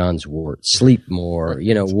St. John's wort, sleep more,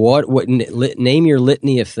 name your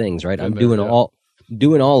litany of things, right? I'm doing all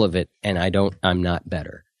doing all of it, and I'm not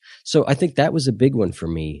better. So I think that was a big one for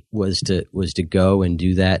me, was to go and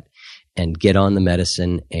do that and get on the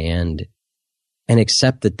medicine and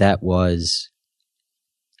accept that was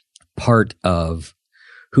part of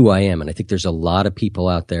who I am. And I think there's a lot of people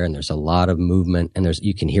out there, and there's a lot of movement, and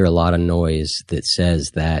you can hear a lot of noise that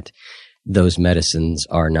says that those medicines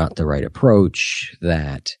are not the right approach,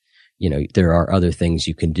 that, there are other things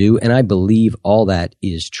you can do. And I believe all that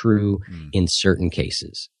is true in certain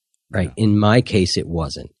cases, right? Yeah. In my case, it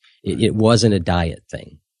wasn't. It wasn't a diet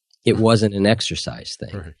thing. It wasn't an exercise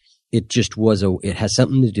thing. Right. It just it has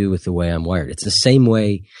something to do with the way I'm wired. It's the same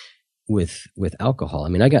way with alcohol. I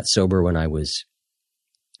mean, I got sober when I was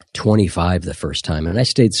 25 the first time, and I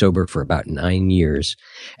stayed sober for about 9 years.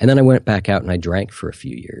 And then I went back out and I drank for a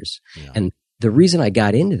few years. Yeah. And the reason I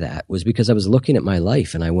got into that was because I was looking at my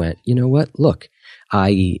life and I went, you know what? Look,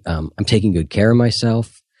 I'm taking good care of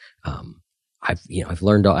myself. I've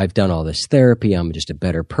learned, I've done all this therapy. I'm just a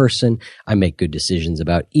better person. I make good decisions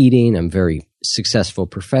about eating. I'm very successful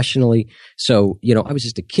professionally. So, I was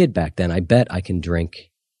just a kid back then. I bet I can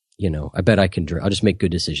drink, I'll just make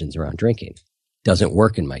good decisions around drinking. Doesn't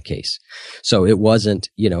work in my case. So it wasn't,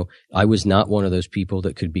 I was not one of those people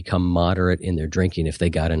that could become moderate in their drinking if they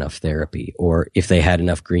got enough therapy, or if they had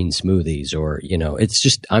enough green smoothies, or, it's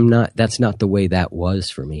just, that's not the way that was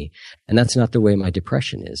for me. And that's not the way my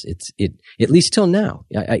depression is. At least till now,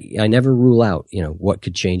 I never rule out, what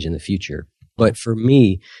could change in the future. But for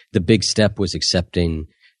me, the big step was accepting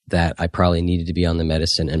that I probably needed to be on the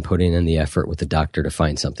medicine and putting in the effort with the doctor to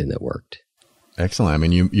find something that worked. Excellent. I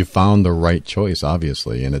mean, you found the right choice,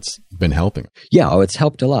 obviously, and it's been helping. Yeah, it's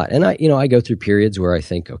helped a lot. And I go through periods where I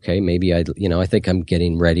think, okay, maybe I think I'm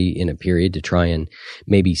getting ready in a period to try and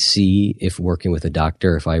maybe see, if working with a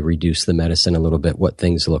doctor, if I reduce the medicine a little bit, what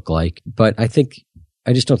things look like. But I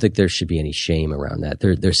just don't think there should be any shame around that.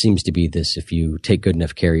 There seems to be this, if you take good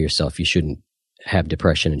enough care of yourself, you shouldn't have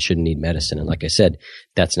depression and shouldn't need medicine. And like I said,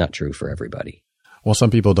 that's not true for everybody. Well, some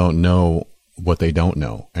people don't know what they don't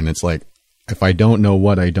know. And it's like, if I don't know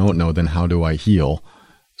what I don't know, then how do I heal?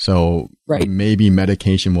 So right. Maybe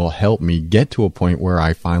medication will help me get to a point where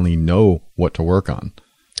I finally know what to work on.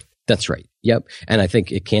 That's right. Yep. And I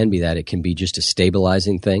think it can be that. It can be just a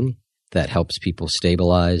stabilizing thing that helps people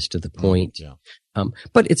stabilize to the point. Yeah.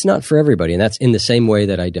 But it's not for everybody. And that's in the same way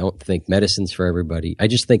that I don't think medicine's for everybody. I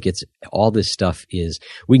just think all this stuff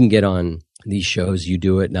we can get on these shows, you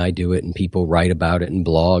do it and I do it, and people write about it and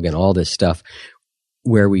blog and all this stuff,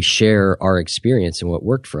 where we share our experience and what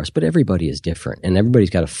worked for us. But everybody is different, and everybody's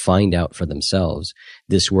got to find out for themselves,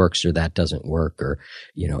 this works or that doesn't work, or,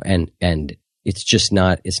 and it's just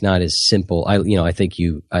not, it's not as simple. I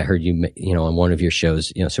heard you, on one of your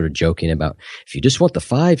shows, sort of joking about, if you just want the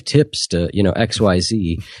 5 tips to,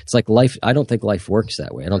 XYZ, it's like life. I don't think life works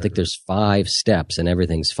that way. I don't think there's 5 steps and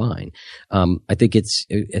everything's fine. I think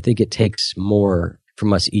it takes more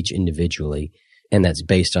from us each individually. And that's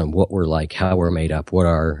based on what we're like, how we're made up, what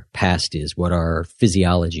our past is, what our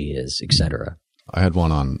physiology is, et cetera. I had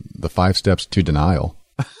one on the 5 steps to denial.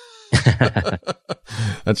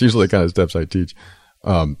 That's usually the kind of steps I teach,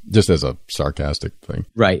 just as a sarcastic thing.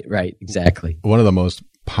 Right, exactly. One of the most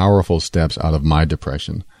powerful steps out of my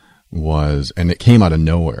depression was, and it came out of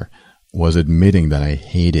nowhere, was admitting that I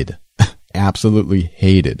absolutely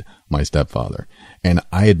hated my stepfather. And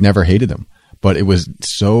I had never hated him. But it was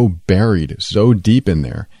so buried, so deep in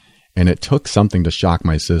there, and it took something to shock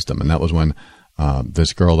my system. And that was when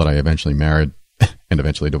this girl that I eventually married and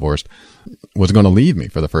eventually divorced was going to leave me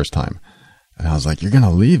for the first time. And I was like, "You're going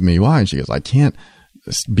to leave me? Why?" And she goes, "I can't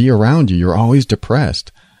be around you. You're always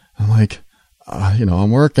depressed." I'm like,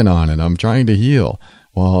 I'm working on it. I'm trying to heal.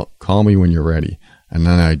 Well, call me when you're ready. And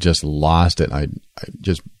then I just lost it. I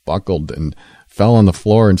just buckled and fell on the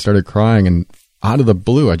floor and started crying, and out of the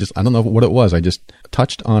blue, I don't know what it was. I just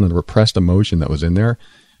touched on a repressed emotion that was in there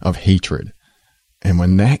of hatred. And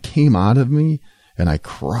when that came out of me and I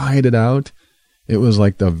cried it out, it was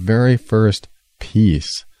like the very first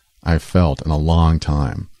peace I felt in a long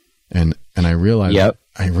time. And I realized,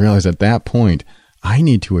 at that point, I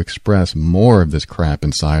need to express more of this crap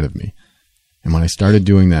inside of me. And when I started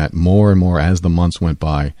doing that more and more as the months went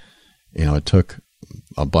by, it took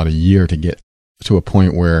about a year to get to a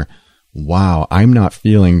point where, wow, I'm not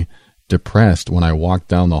feeling depressed when I walk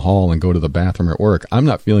down the hall and go to the bathroom at work. I'm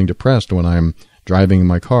not feeling depressed when I'm driving in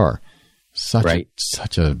my car.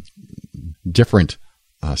 Such a different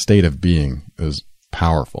state of being. It was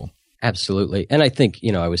powerful. Absolutely. And I think,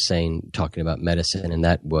 I was talking about medicine, and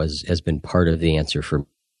that has been part of the answer for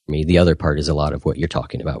me. The other part is a lot of what you're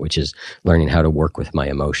talking about, which is learning how to work with my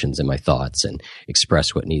emotions and my thoughts and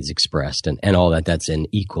express what needs expressed and all that. That's an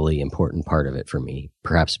equally important part of it for me.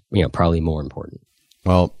 Perhaps, probably more important.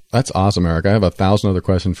 Well, that's awesome, Eric. I have 1,000 other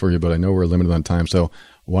questions for you, but I know we're limited on time. So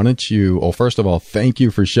why don't you, well, first of all, thank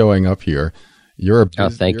you for showing up here.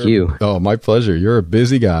 Thank you. Oh, my pleasure. You're a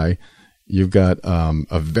busy guy. You've got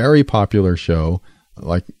a very popular show.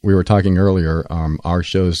 Like we were talking earlier, our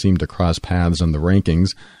shows seem to cross paths in the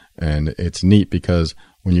rankings, and it's neat because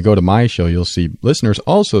when you go to my show, you'll see listeners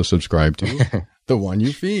also subscribe to the one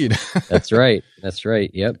you feed. That's right.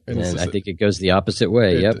 Yep. And I think it goes the opposite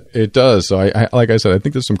way. Yep. It does. So I like I said, I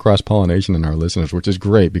think there's some cross-pollination in our listeners, which is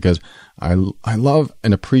great because I love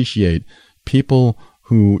and appreciate people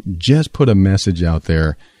who just put a message out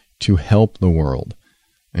there to help the world.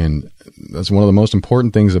 And that's one of the most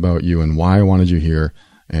important things about you and why I wanted you here.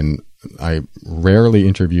 And I rarely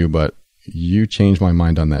interview, but you changed my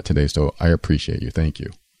mind on that today. So I appreciate you. Thank you.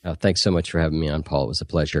 Thanks so much for having me on, Paul. It was a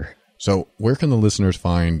pleasure. So where can the listeners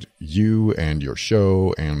find you and your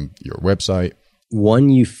show and your website?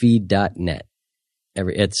 oneyoufeed.net.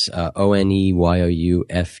 It's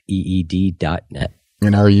ONEYOUFEED.net.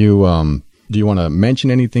 And are you, do you want to mention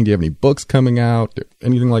anything? Do you have any books coming out?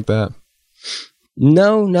 Anything like that?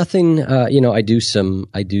 No, nothing. I do some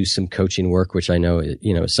coaching work, which I know,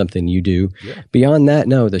 is something you do. Yeah. Beyond that,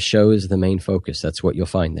 no, the show is the main focus. That's what you'll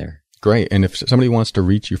find there. Great. And if somebody wants to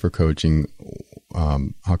reach you for coaching,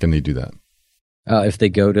 how can they do that? If they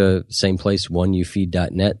go to same place,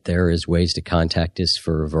 oneyoufeed.net, there is ways to contact us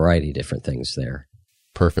for a variety of different things there.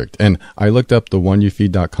 Perfect. And I looked up the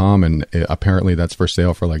oneyoufeed.com and apparently that's for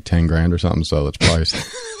sale for like 10 grand or something. So it's priced.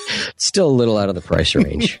 It's still a little out of the price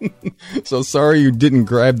range. So sorry you didn't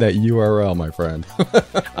grab that URL, my friend.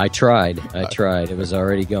 I tried. It was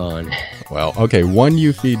already gone. Well, okay.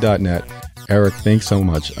 Oneyoufeed.net. Eric, thanks so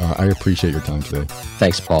much. I appreciate your time today.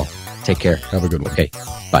 Thanks, Paul. Take care. Have a good one. Okay.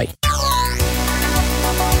 Bye.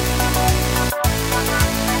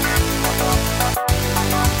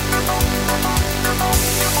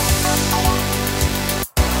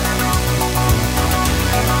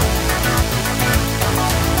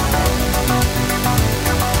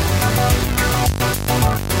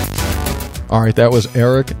 All right, that was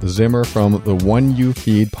Eric Zimmer from the One You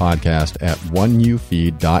Feed podcast at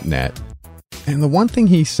oneyoufeed.net. And the one thing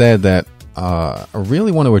he said that I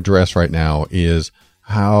really want to address right now is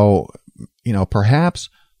how, perhaps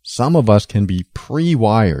some of us can be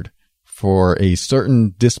pre-wired for a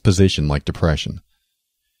certain disposition like depression.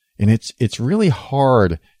 And it's really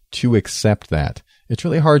hard to accept that. It's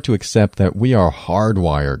really hard to accept that we are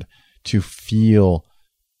hardwired to feel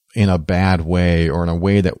in a bad way or in a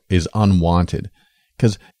way that is unwanted.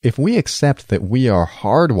 Because if we accept that we are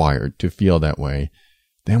hardwired to feel that way,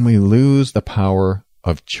 then we lose the power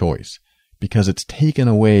of choice because it's taken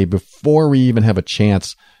away before we even have a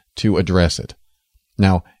chance to address it.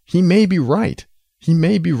 Now, he may be right. He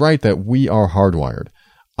may be right that we are hardwired.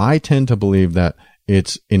 I tend to believe that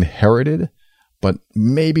it's inherited, but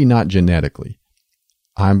maybe not genetically.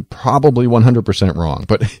 I'm probably 100% wrong,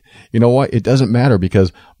 but you know what? It doesn't matter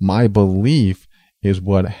because my belief is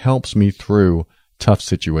what helps me through tough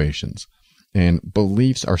situations. And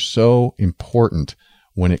beliefs are so important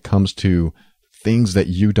when it comes to things that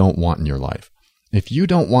you don't want in your life. If you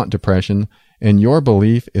don't want depression and your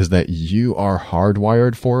belief is that you are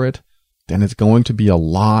hardwired for it, then it's going to be a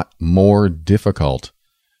lot more difficult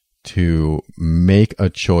to make a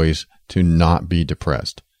choice to not be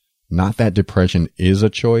depressed. Not that depression is a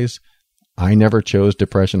choice. I never chose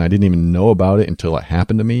depression. I didn't even know about it until it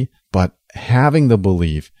happened to me. But having the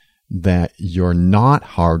belief that you're not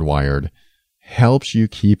hardwired helps you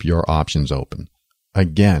keep your options open.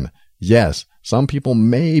 Again, yes, some people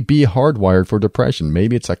may be hardwired for depression.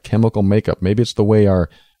 Maybe it's a chemical makeup. Maybe it's the way our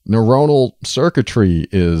neuronal circuitry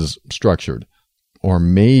is structured. Or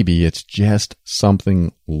maybe it's just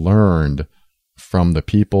something learned from the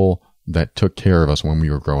people that took care of us when we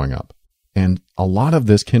were growing up. And a lot of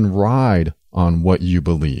this can ride on what you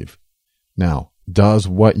believe. Now, does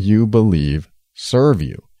what you believe serve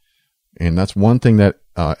you? And that's one thing that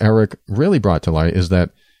Eric really brought to light is that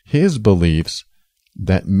his beliefs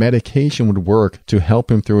that medication would work to help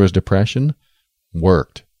him through his depression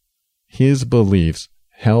worked. His beliefs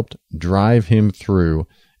helped drive him through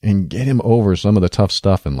and get him over some of the tough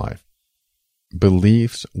stuff in life.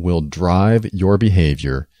 Beliefs will drive your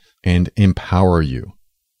behavior and empower you.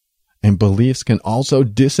 And beliefs can also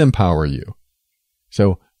disempower you.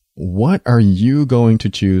 So what are you going to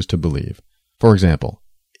choose to believe? For example,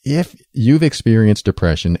 if you've experienced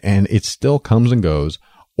depression and it still comes and goes,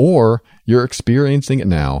 or you're experiencing it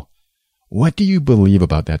now, What do you believe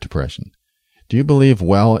about that depression? Do you believe,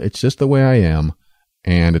 well, it's just the way I am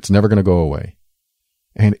and it's never going to go away?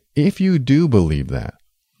 And if you do believe that,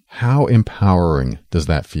 how empowering does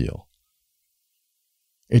that feel?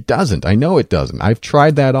 It doesn't. I know it doesn't. I've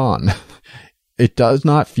tried that on. It does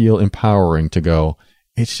not feel empowering to go,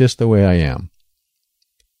 it's just the way I am.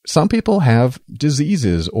 Some people have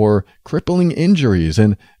diseases or crippling injuries,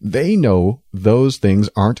 and they know those things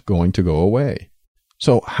aren't going to go away.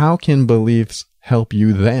 So how can beliefs help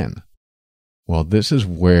you then? Well, this is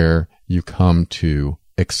where you come to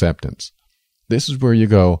acceptance. This is where you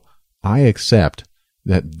go, I accept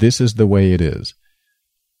that this is the way it is.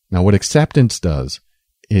 Now, what acceptance does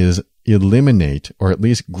is eliminate, or at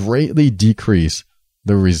least greatly decrease,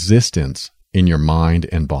 the resistance in your mind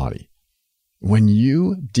and body. When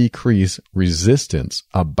you decrease resistance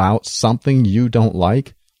about something you don't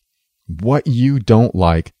like, what you don't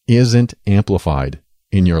like isn't amplified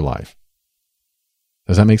in your life.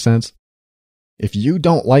 Does that make sense? If you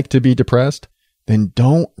don't like to be depressed, then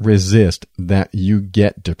don't resist that you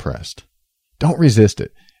get depressed. Don't resist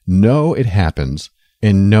it. Know it happens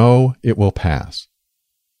and know it will pass.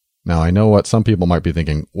 Now, I know what some people might be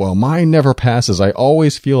thinking, well, mine never passes. I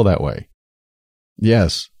always feel that way.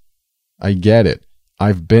 Yes, I get it.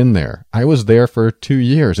 I've been there. I was there for 2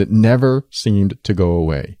 years. It never seemed to go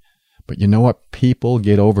away. But you know what? People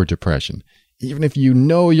get over depression. Even if you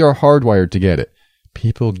know you're hardwired to get it,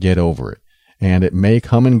 people get over it. And it may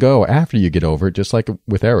come and go after you get over it, just like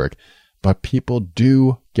with Eric. But people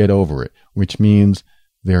do get over it, which means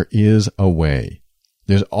there is a way.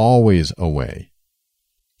 There's always a way.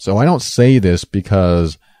 So I don't say this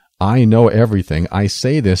because I know everything. I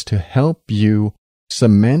say this to help you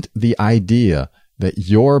cement the idea that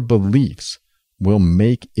your beliefs will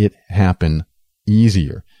make it happen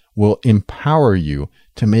easier, will empower you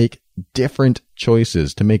to make different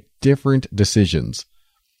choices, to make different decisions.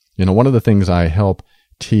 You know, one of the things I help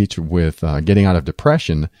teach with getting out of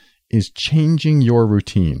depression is changing your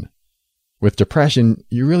routine. With depression,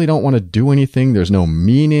 you really don't want to do anything. There's no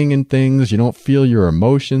meaning in things. You don't feel your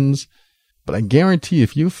emotions. But I guarantee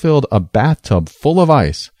if you filled a bathtub full of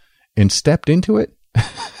ice and stepped into it,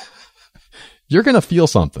 you're going to feel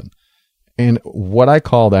something. And what I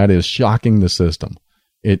call that is shocking the system.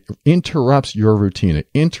 It interrupts your routine. It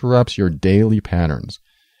interrupts your daily patterns.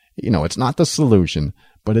 You know, it's not the solution,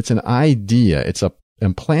 but it's an idea. It's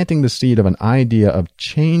implanting the seed of an idea of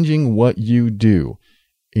changing what you do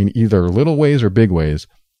in either little ways or big ways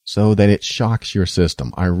so that it shocks your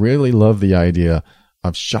system. I really love the idea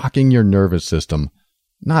of shocking your nervous system,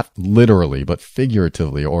 not literally, but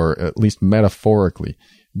figuratively, or at least metaphorically.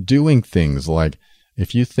 Doing things like,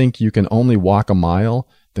 if you think you can only walk a mile,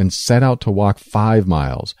 then set out to walk 5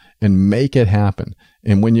 miles and make it happen.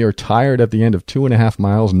 And when you're tired at the end of 2.5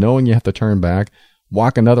 miles, knowing you have to turn back,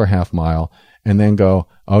 walk another half mile and then go,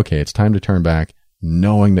 okay, it's time to turn back,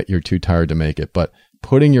 knowing that you're too tired to make it, but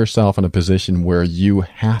putting yourself in a position where you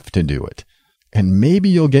have to do it. And maybe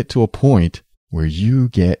you'll get to a point where you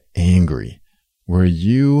get angry, where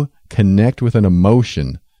you connect with an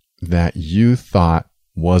emotion that you thought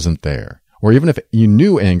wasn't there. Or even if you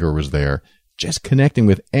knew anger was there, just connecting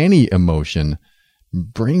with any emotion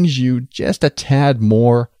brings you just a tad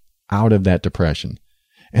more out of that depression.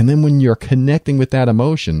 And then when you're connecting with that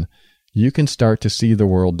emotion, you can start to see the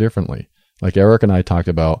world differently. Like Eric and I talked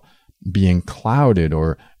about being clouded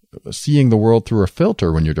or seeing the world through a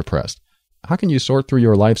filter when you're depressed. How can you sort through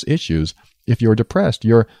your life's issues if you're depressed?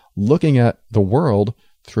 You're looking at the world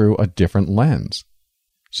through a different lens.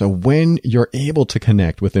 So when you're able to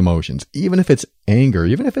connect with emotions, even if it's anger,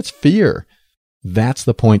 even if it's fear, that's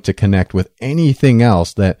the point to connect with anything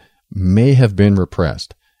else that may have been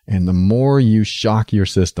repressed. And the more you shock your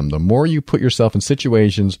system, the more you put yourself in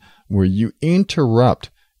situations where you interrupt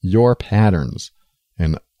your patterns.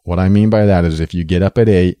 And what I mean by that is if you get up at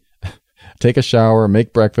 8, take a shower,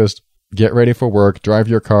 make breakfast, get ready for work, drive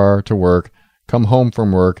your car to work, come home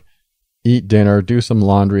from work, eat dinner, do some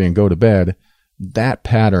laundry, and go to bed, that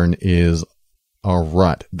pattern is a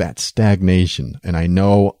rut. That's stagnation. And I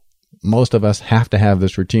know most of us have to have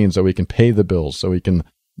this routine so we can pay the bills, so we can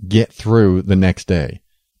get through the next day.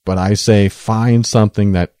 But I say find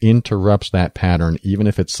something that interrupts that pattern, even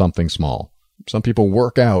if it's something small. Some people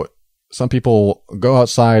work out. Some people go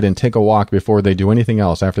outside and take a walk before they do anything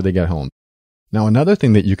else after they get home. Now, another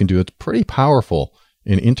thing that you can do that's pretty powerful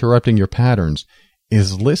in interrupting your patterns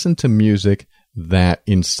is listen to music that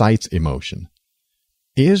incites emotion.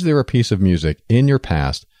 Is there a piece of music in your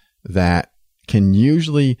past that can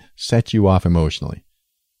usually set you off emotionally?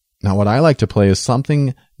 Now, what I like to play is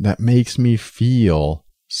something that makes me feel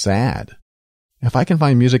sad. If I can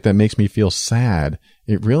find music that makes me feel sad,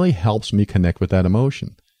 it really helps me connect with that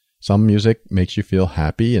emotion. Some music makes you feel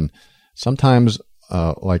happy, and sometimes,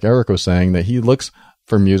 like Eric was saying, that he looks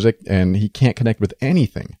for music and he can't connect with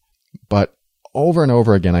anything. But over and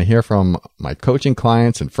over again, I hear from my coaching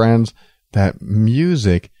clients and friends that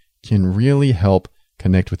music can really help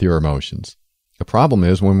connect with your emotions. The problem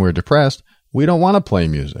is when we're depressed, we don't want to play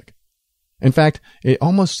music. In fact, it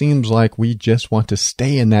almost seems like we just want to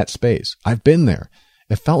stay in that space. I've been there.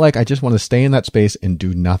 It felt like I just want to stay in that space and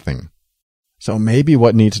do nothing. So maybe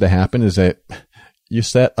what needs to happen is that you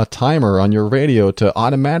set a timer on your radio to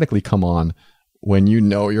automatically come on when you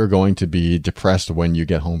know you're going to be depressed when you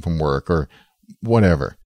get home from work or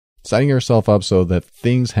whatever. Setting yourself up so that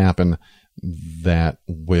things happen that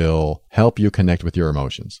will help you connect with your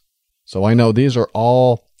emotions. So I know these are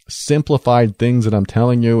all simplified things that I'm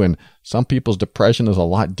telling you, and some people's depression is a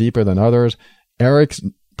lot deeper than others. Eric's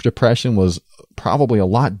depression was probably a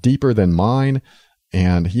lot deeper than mine,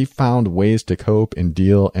 and he found ways to cope and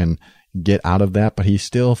deal and get out of that, but he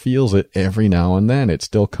still feels it every now and then. It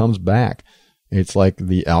still comes back. It's like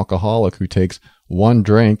the alcoholic who takes one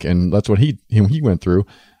drink, and that's what he went through.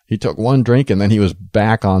 He took one drink and then he was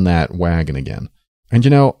back on that wagon again. And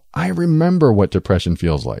I remember what depression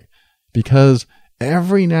feels like, because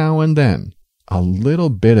every now and then a little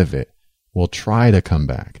bit of it will try to come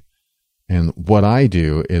back. And what I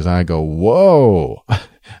do is I go, whoa,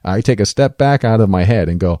 I take a step back out of my head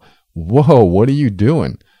and go, whoa, what are you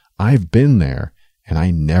doing? I've been there and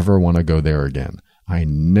I never want to go there again.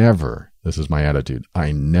 This is my attitude.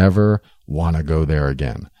 I never want to go there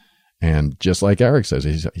again. And just like Eric says,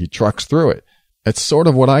 he trucks through it. It's sort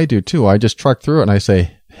of what I do too. I just truck through it and I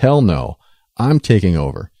say, hell no, I'm taking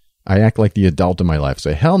over. I act like the adult in my life.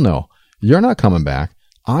 Say, hell no, you're not coming back.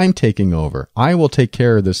 I'm taking over. I will take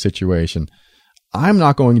care of this situation. I'm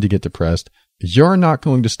not going to get depressed. You're not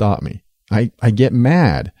going to stop me. I get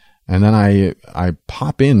mad and then I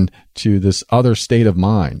pop into this other state of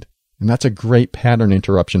mind. And that's a great pattern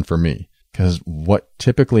interruption for me, because what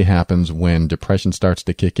typically happens when depression starts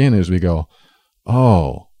to kick in is we go,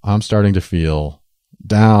 oh, I'm starting to feel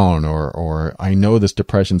down, or I know this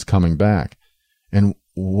depression's coming back. And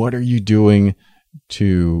what are you doing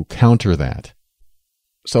to counter that?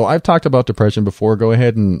 So I've talked about depression before. Go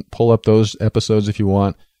ahead and pull up those episodes if you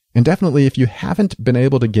want. And definitely, if you haven't been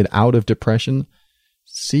able to get out of depression,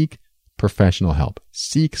 seek professional help.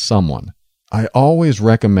 Seek someone. I always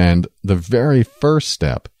recommend the very first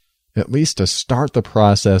step, at least to start the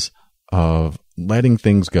process of letting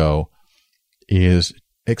things go, is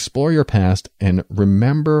explore your past and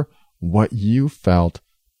remember what you felt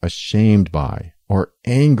ashamed by or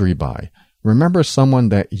angry by. Remember someone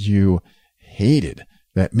that you hated,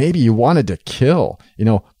 that maybe you wanted to kill.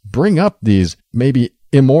 Bring up these maybe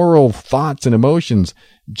immoral thoughts and emotions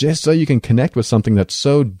just so you can connect with something that's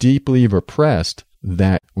so deeply repressed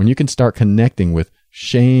that when you can start connecting with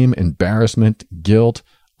shame, embarrassment, guilt,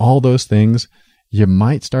 all those things, you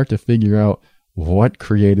might start to figure out what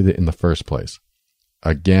created it in the first place.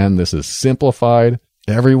 Again, this is simplified.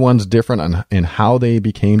 Everyone's different in how they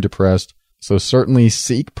became depressed. So certainly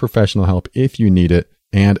seek professional help if you need it.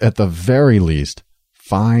 And at the very least,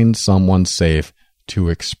 find someone safe to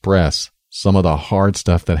express some of the hard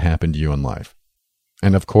stuff that happened to you in life.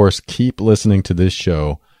 And of course, keep listening to this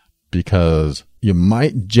show, because you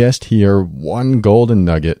might just hear one golden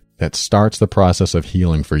nugget that starts the process of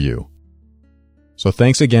healing for you. So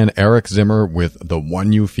thanks again, Eric Zimmer with the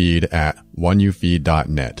One You Feed at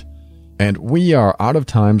oneyoufeed.net. And we are out of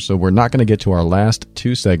time, so we're not going to get to our last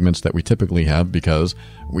two segments that we typically have, because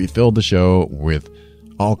we filled the show with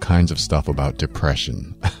all kinds of stuff about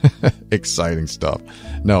depression. Exciting stuff.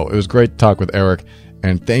 No, it was great to talk with Eric,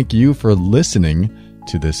 and thank you for listening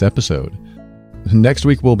to this episode. Next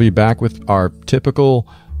week, we'll be back with our typical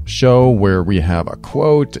show where we have a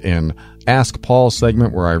quote and Ask Paul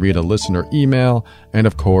segment where I read a listener email, and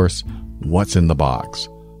of course, What's in the Box.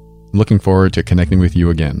 I'm looking forward to connecting with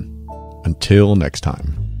you again. Until next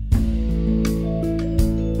time.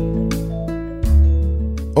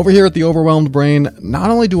 Over here at the Overwhelmed Brain,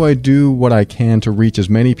 not only do I do what I can to reach as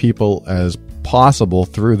many people as possible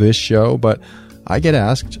through this show, but I get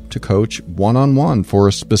asked to coach one-on-one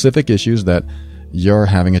for specific issues that you're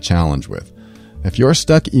having a challenge with. If you're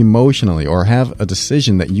stuck emotionally or have a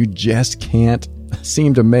decision that you just can't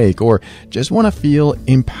seem to make, or just want to feel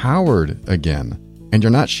empowered again, and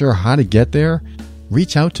you're not sure how to get there,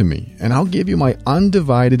 reach out to me and I'll give you my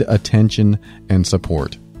undivided attention and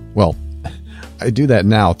support. Well, I do that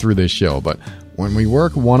now through this show, but when we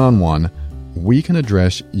work one-on-one, we can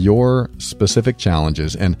address your specific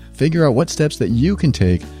challenges and figure out what steps that you can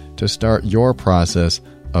take to start your process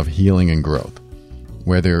of healing and growth.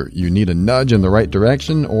 Whether you need a nudge in the right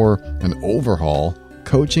direction or an overhaul,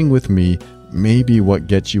 coaching with me may be what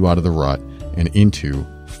gets you out of the rut and into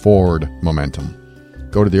forward momentum.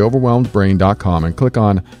 Go to theoverwhelmedbrain.com and click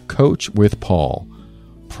on Coach with Paul.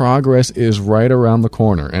 Progress is right around the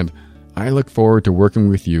corner, and I look forward to working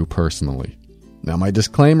with you personally. Now, my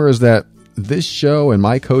disclaimer is that this show and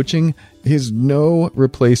my coaching is no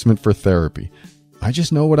replacement for therapy. I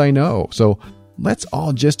just know what I know. So let's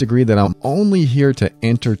all just agree that I'm only here to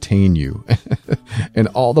entertain you. And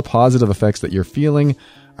all the positive effects that you're feeling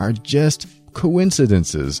are just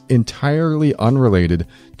coincidences entirely unrelated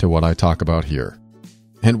to what I talk about here.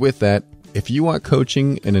 And with that, if you want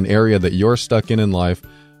coaching in an area that you're stuck in life,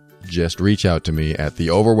 just reach out to me at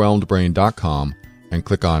theoverwhelmedbrain.com and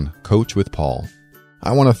click on Coach with Paul.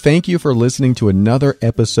 I want to thank you for listening to another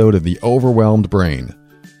episode of The Overwhelmed Brain.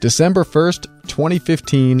 December 1st,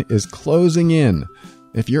 2015 is closing in.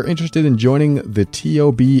 If you're interested in joining the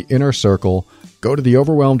TOB Inner Circle, go to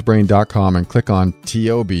theoverwhelmedbrain.com and click on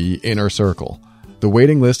TOB Inner Circle. The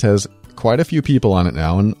waiting list has quite a few people on it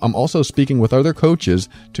now, and I'm also speaking with other coaches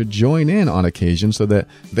to join in on occasion so that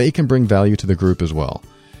they can bring value to the group as well.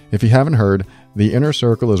 If you haven't heard, the Inner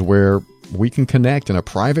Circle is where we can connect in a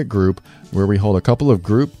private group where we hold a couple of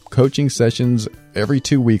group coaching sessions every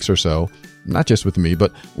 2 weeks or so, not just with me,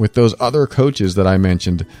 but with those other coaches that I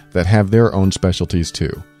mentioned that have their own specialties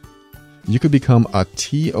too. You could become a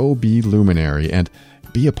TOB luminary and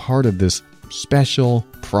be a part of this special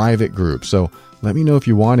private group. So let me know if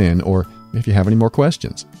you want in or if you have any more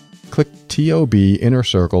questions. Click TOB Inner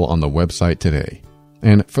Circle on the website today.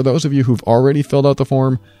 And for those of you who've already filled out the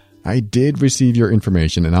form, I did receive your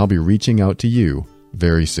information and I'll be reaching out to you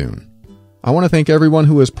very soon. I want to thank everyone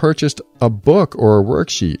who has purchased a book or a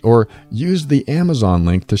worksheet or used the Amazon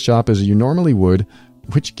link to shop as you normally would,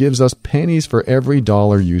 which gives us pennies for every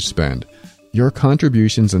dollar you spend. Your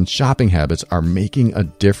contributions and shopping habits are making a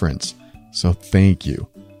difference. So thank you.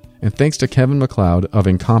 And thanks to Kevin MacLeod of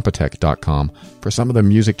Incompetech.com for some of the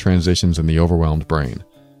music transitions in The Overwhelmed Brain.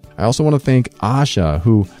 I also want to thank Asha,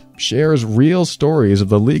 who shares real stories of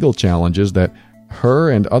the legal challenges that her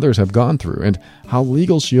and others have gone through and how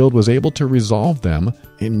Legal Shield was able to resolve them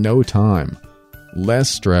in no time. Less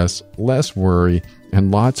stress, less worry,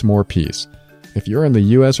 and lots more peace. If you're in the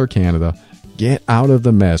US or Canada, get out of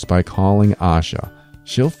the mess by calling Asha.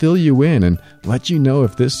 She'll fill you in and let you know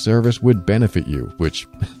if this service would benefit you, which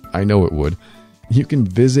I know it would. You can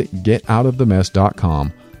visit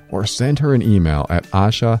getoutofthemess.com or send her an email at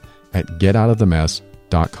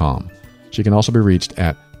asha@getoutofthemess.com. She can also be reached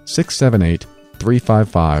at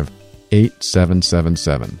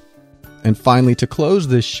 678-355-8777. And finally, to close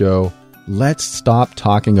this show, let's stop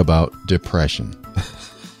talking about depression.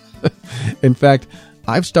 In fact,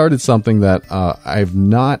 I've started something that I've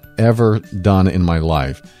not ever done in my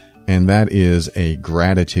life, and that is a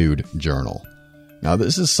gratitude journal. Now,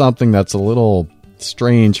 this is something that's a little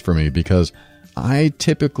strange for me because I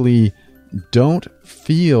typically don't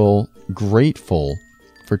feel grateful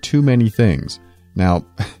for too many things. Now,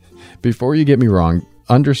 before you get me wrong,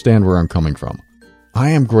 understand where I'm coming from.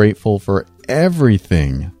 I am grateful for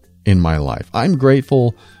everything in my life. I'm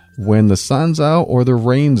grateful when the sun's out or the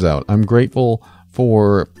rain's out. I'm grateful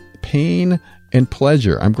for pain and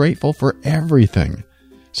pleasure. I'm grateful for everything.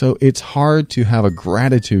 So it's hard to have a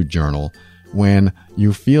gratitude journal when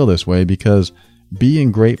you feel this way because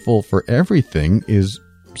being grateful for everything is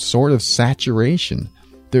sort of saturation.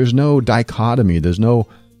 There's no dichotomy. There's no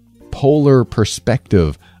polar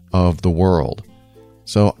perspective of the world.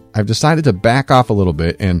 So I've decided to back off a little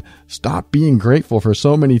bit and stop being grateful for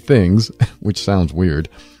so many things, which sounds weird,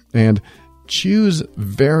 and choose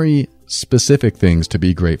very specific things to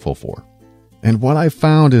be grateful for. And what I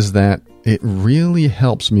found is that it really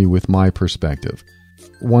helps me with my perspective.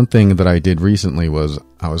 One thing that I did recently was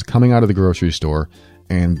I was coming out of the grocery store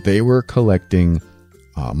and they were collecting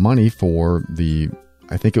money for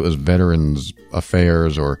I think it was Veterans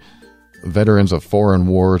Affairs or Veterans of Foreign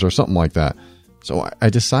Wars or something like that. So I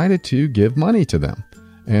decided to give money to them.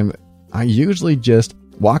 And I usually just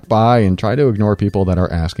walk by and try to ignore people that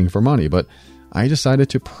are asking for money, but I decided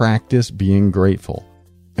to practice being grateful.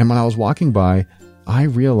 And when I was walking by, I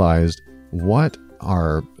realized what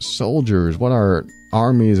our soldiers, what our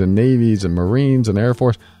armies and navies and Marines and Air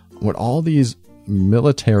Force, what all these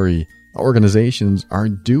military organizations are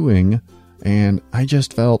doing. And I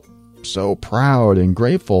just felt so proud and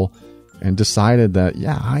grateful and decided that,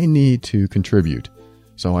 yeah, I need to contribute.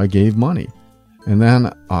 So I gave money. And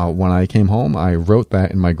then when I came home, I wrote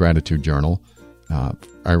that in my gratitude journal.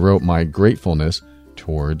 I wrote my gratefulness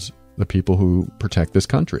towards the people who protect this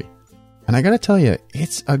country. And I got to tell you,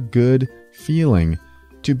 it's a good feeling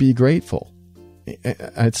to be grateful.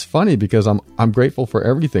 It's funny because I'm grateful for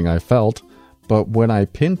everything I felt, but when I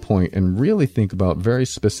pinpoint and really think about very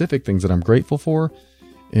specific things that I'm grateful for,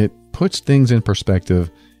 it puts things in perspective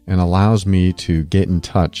and allows me to get in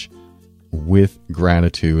touch with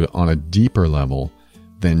gratitude on a deeper level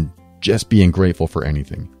than just being grateful for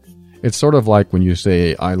anything. It's sort of like when you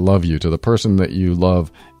say, I love you to the person that you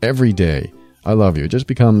love every day. I love you. It just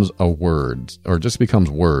becomes a word, or just becomes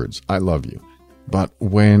words. I love you. But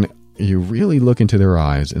when you really look into their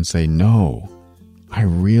eyes and say, no, I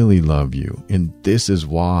really love you, and this is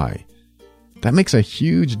why, that makes a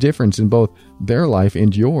huge difference in both their life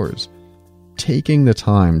and yours. Taking the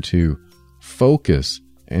time to focus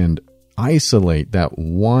and isolate that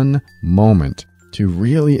one moment to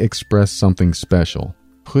really express something special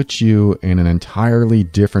puts you in an entirely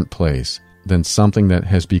different place than something that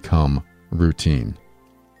has become routine.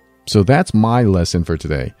 So that's my lesson for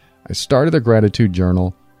today. I started a gratitude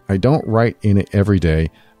journal. I don't write in it every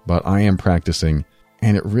day, but I am practicing,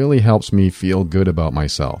 and it really helps me feel good about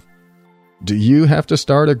myself. Do you have to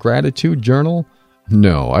start a gratitude journal?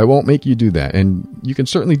 No, I won't make you do that. And you can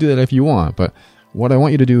certainly do that if you want, but what I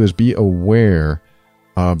want you to do is be aware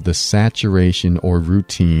of the saturation or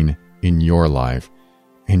routine in your life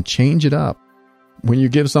and change it up. When you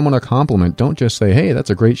give someone a compliment, don't just say, hey, that's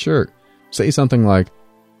a great shirt. Say something like,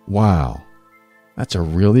 wow, that's a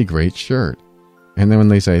really great shirt. And then when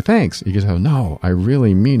they say thanks, you can say, no, I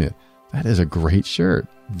really mean it. That is a great shirt.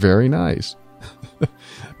 Very nice.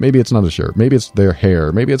 Maybe it's not a shirt. Maybe it's their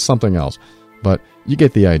hair. Maybe it's something else. But you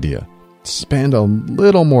get the idea. Spend a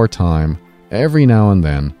little more time every now and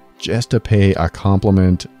then just to pay a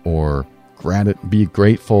compliment or be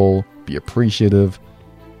grateful, be appreciative,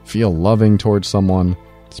 feel loving towards someone.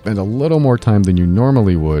 Spend a little more time than you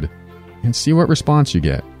normally would and see what response you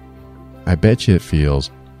get. I bet you it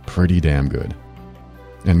feels pretty damn good.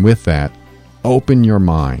 And with that, open your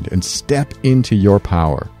mind and step into your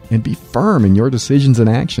power and be firm in your decisions and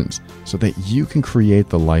actions so that you can create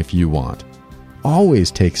the life you want.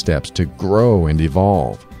 Always take steps to grow and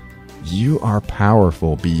evolve. You are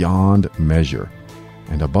powerful beyond measure.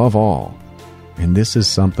 And above all, and this is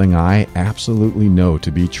something I absolutely know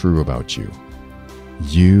to be true about you,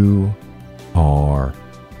 you are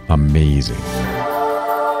amazing.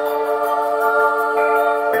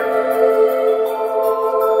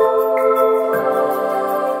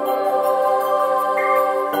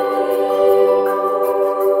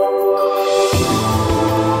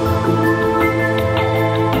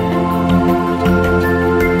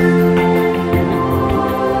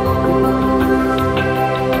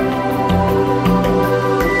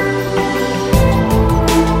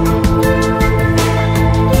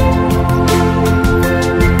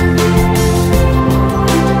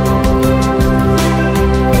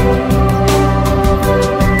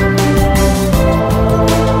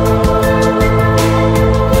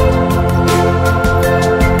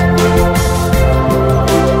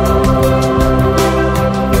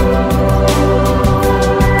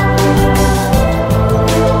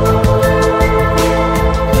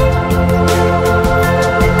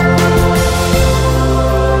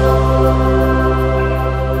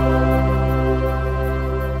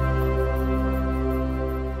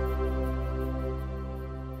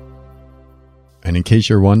 And in case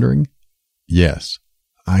you're wondering, yes,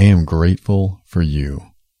 I am grateful for you.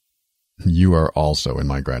 You are also in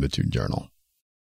my gratitude journal.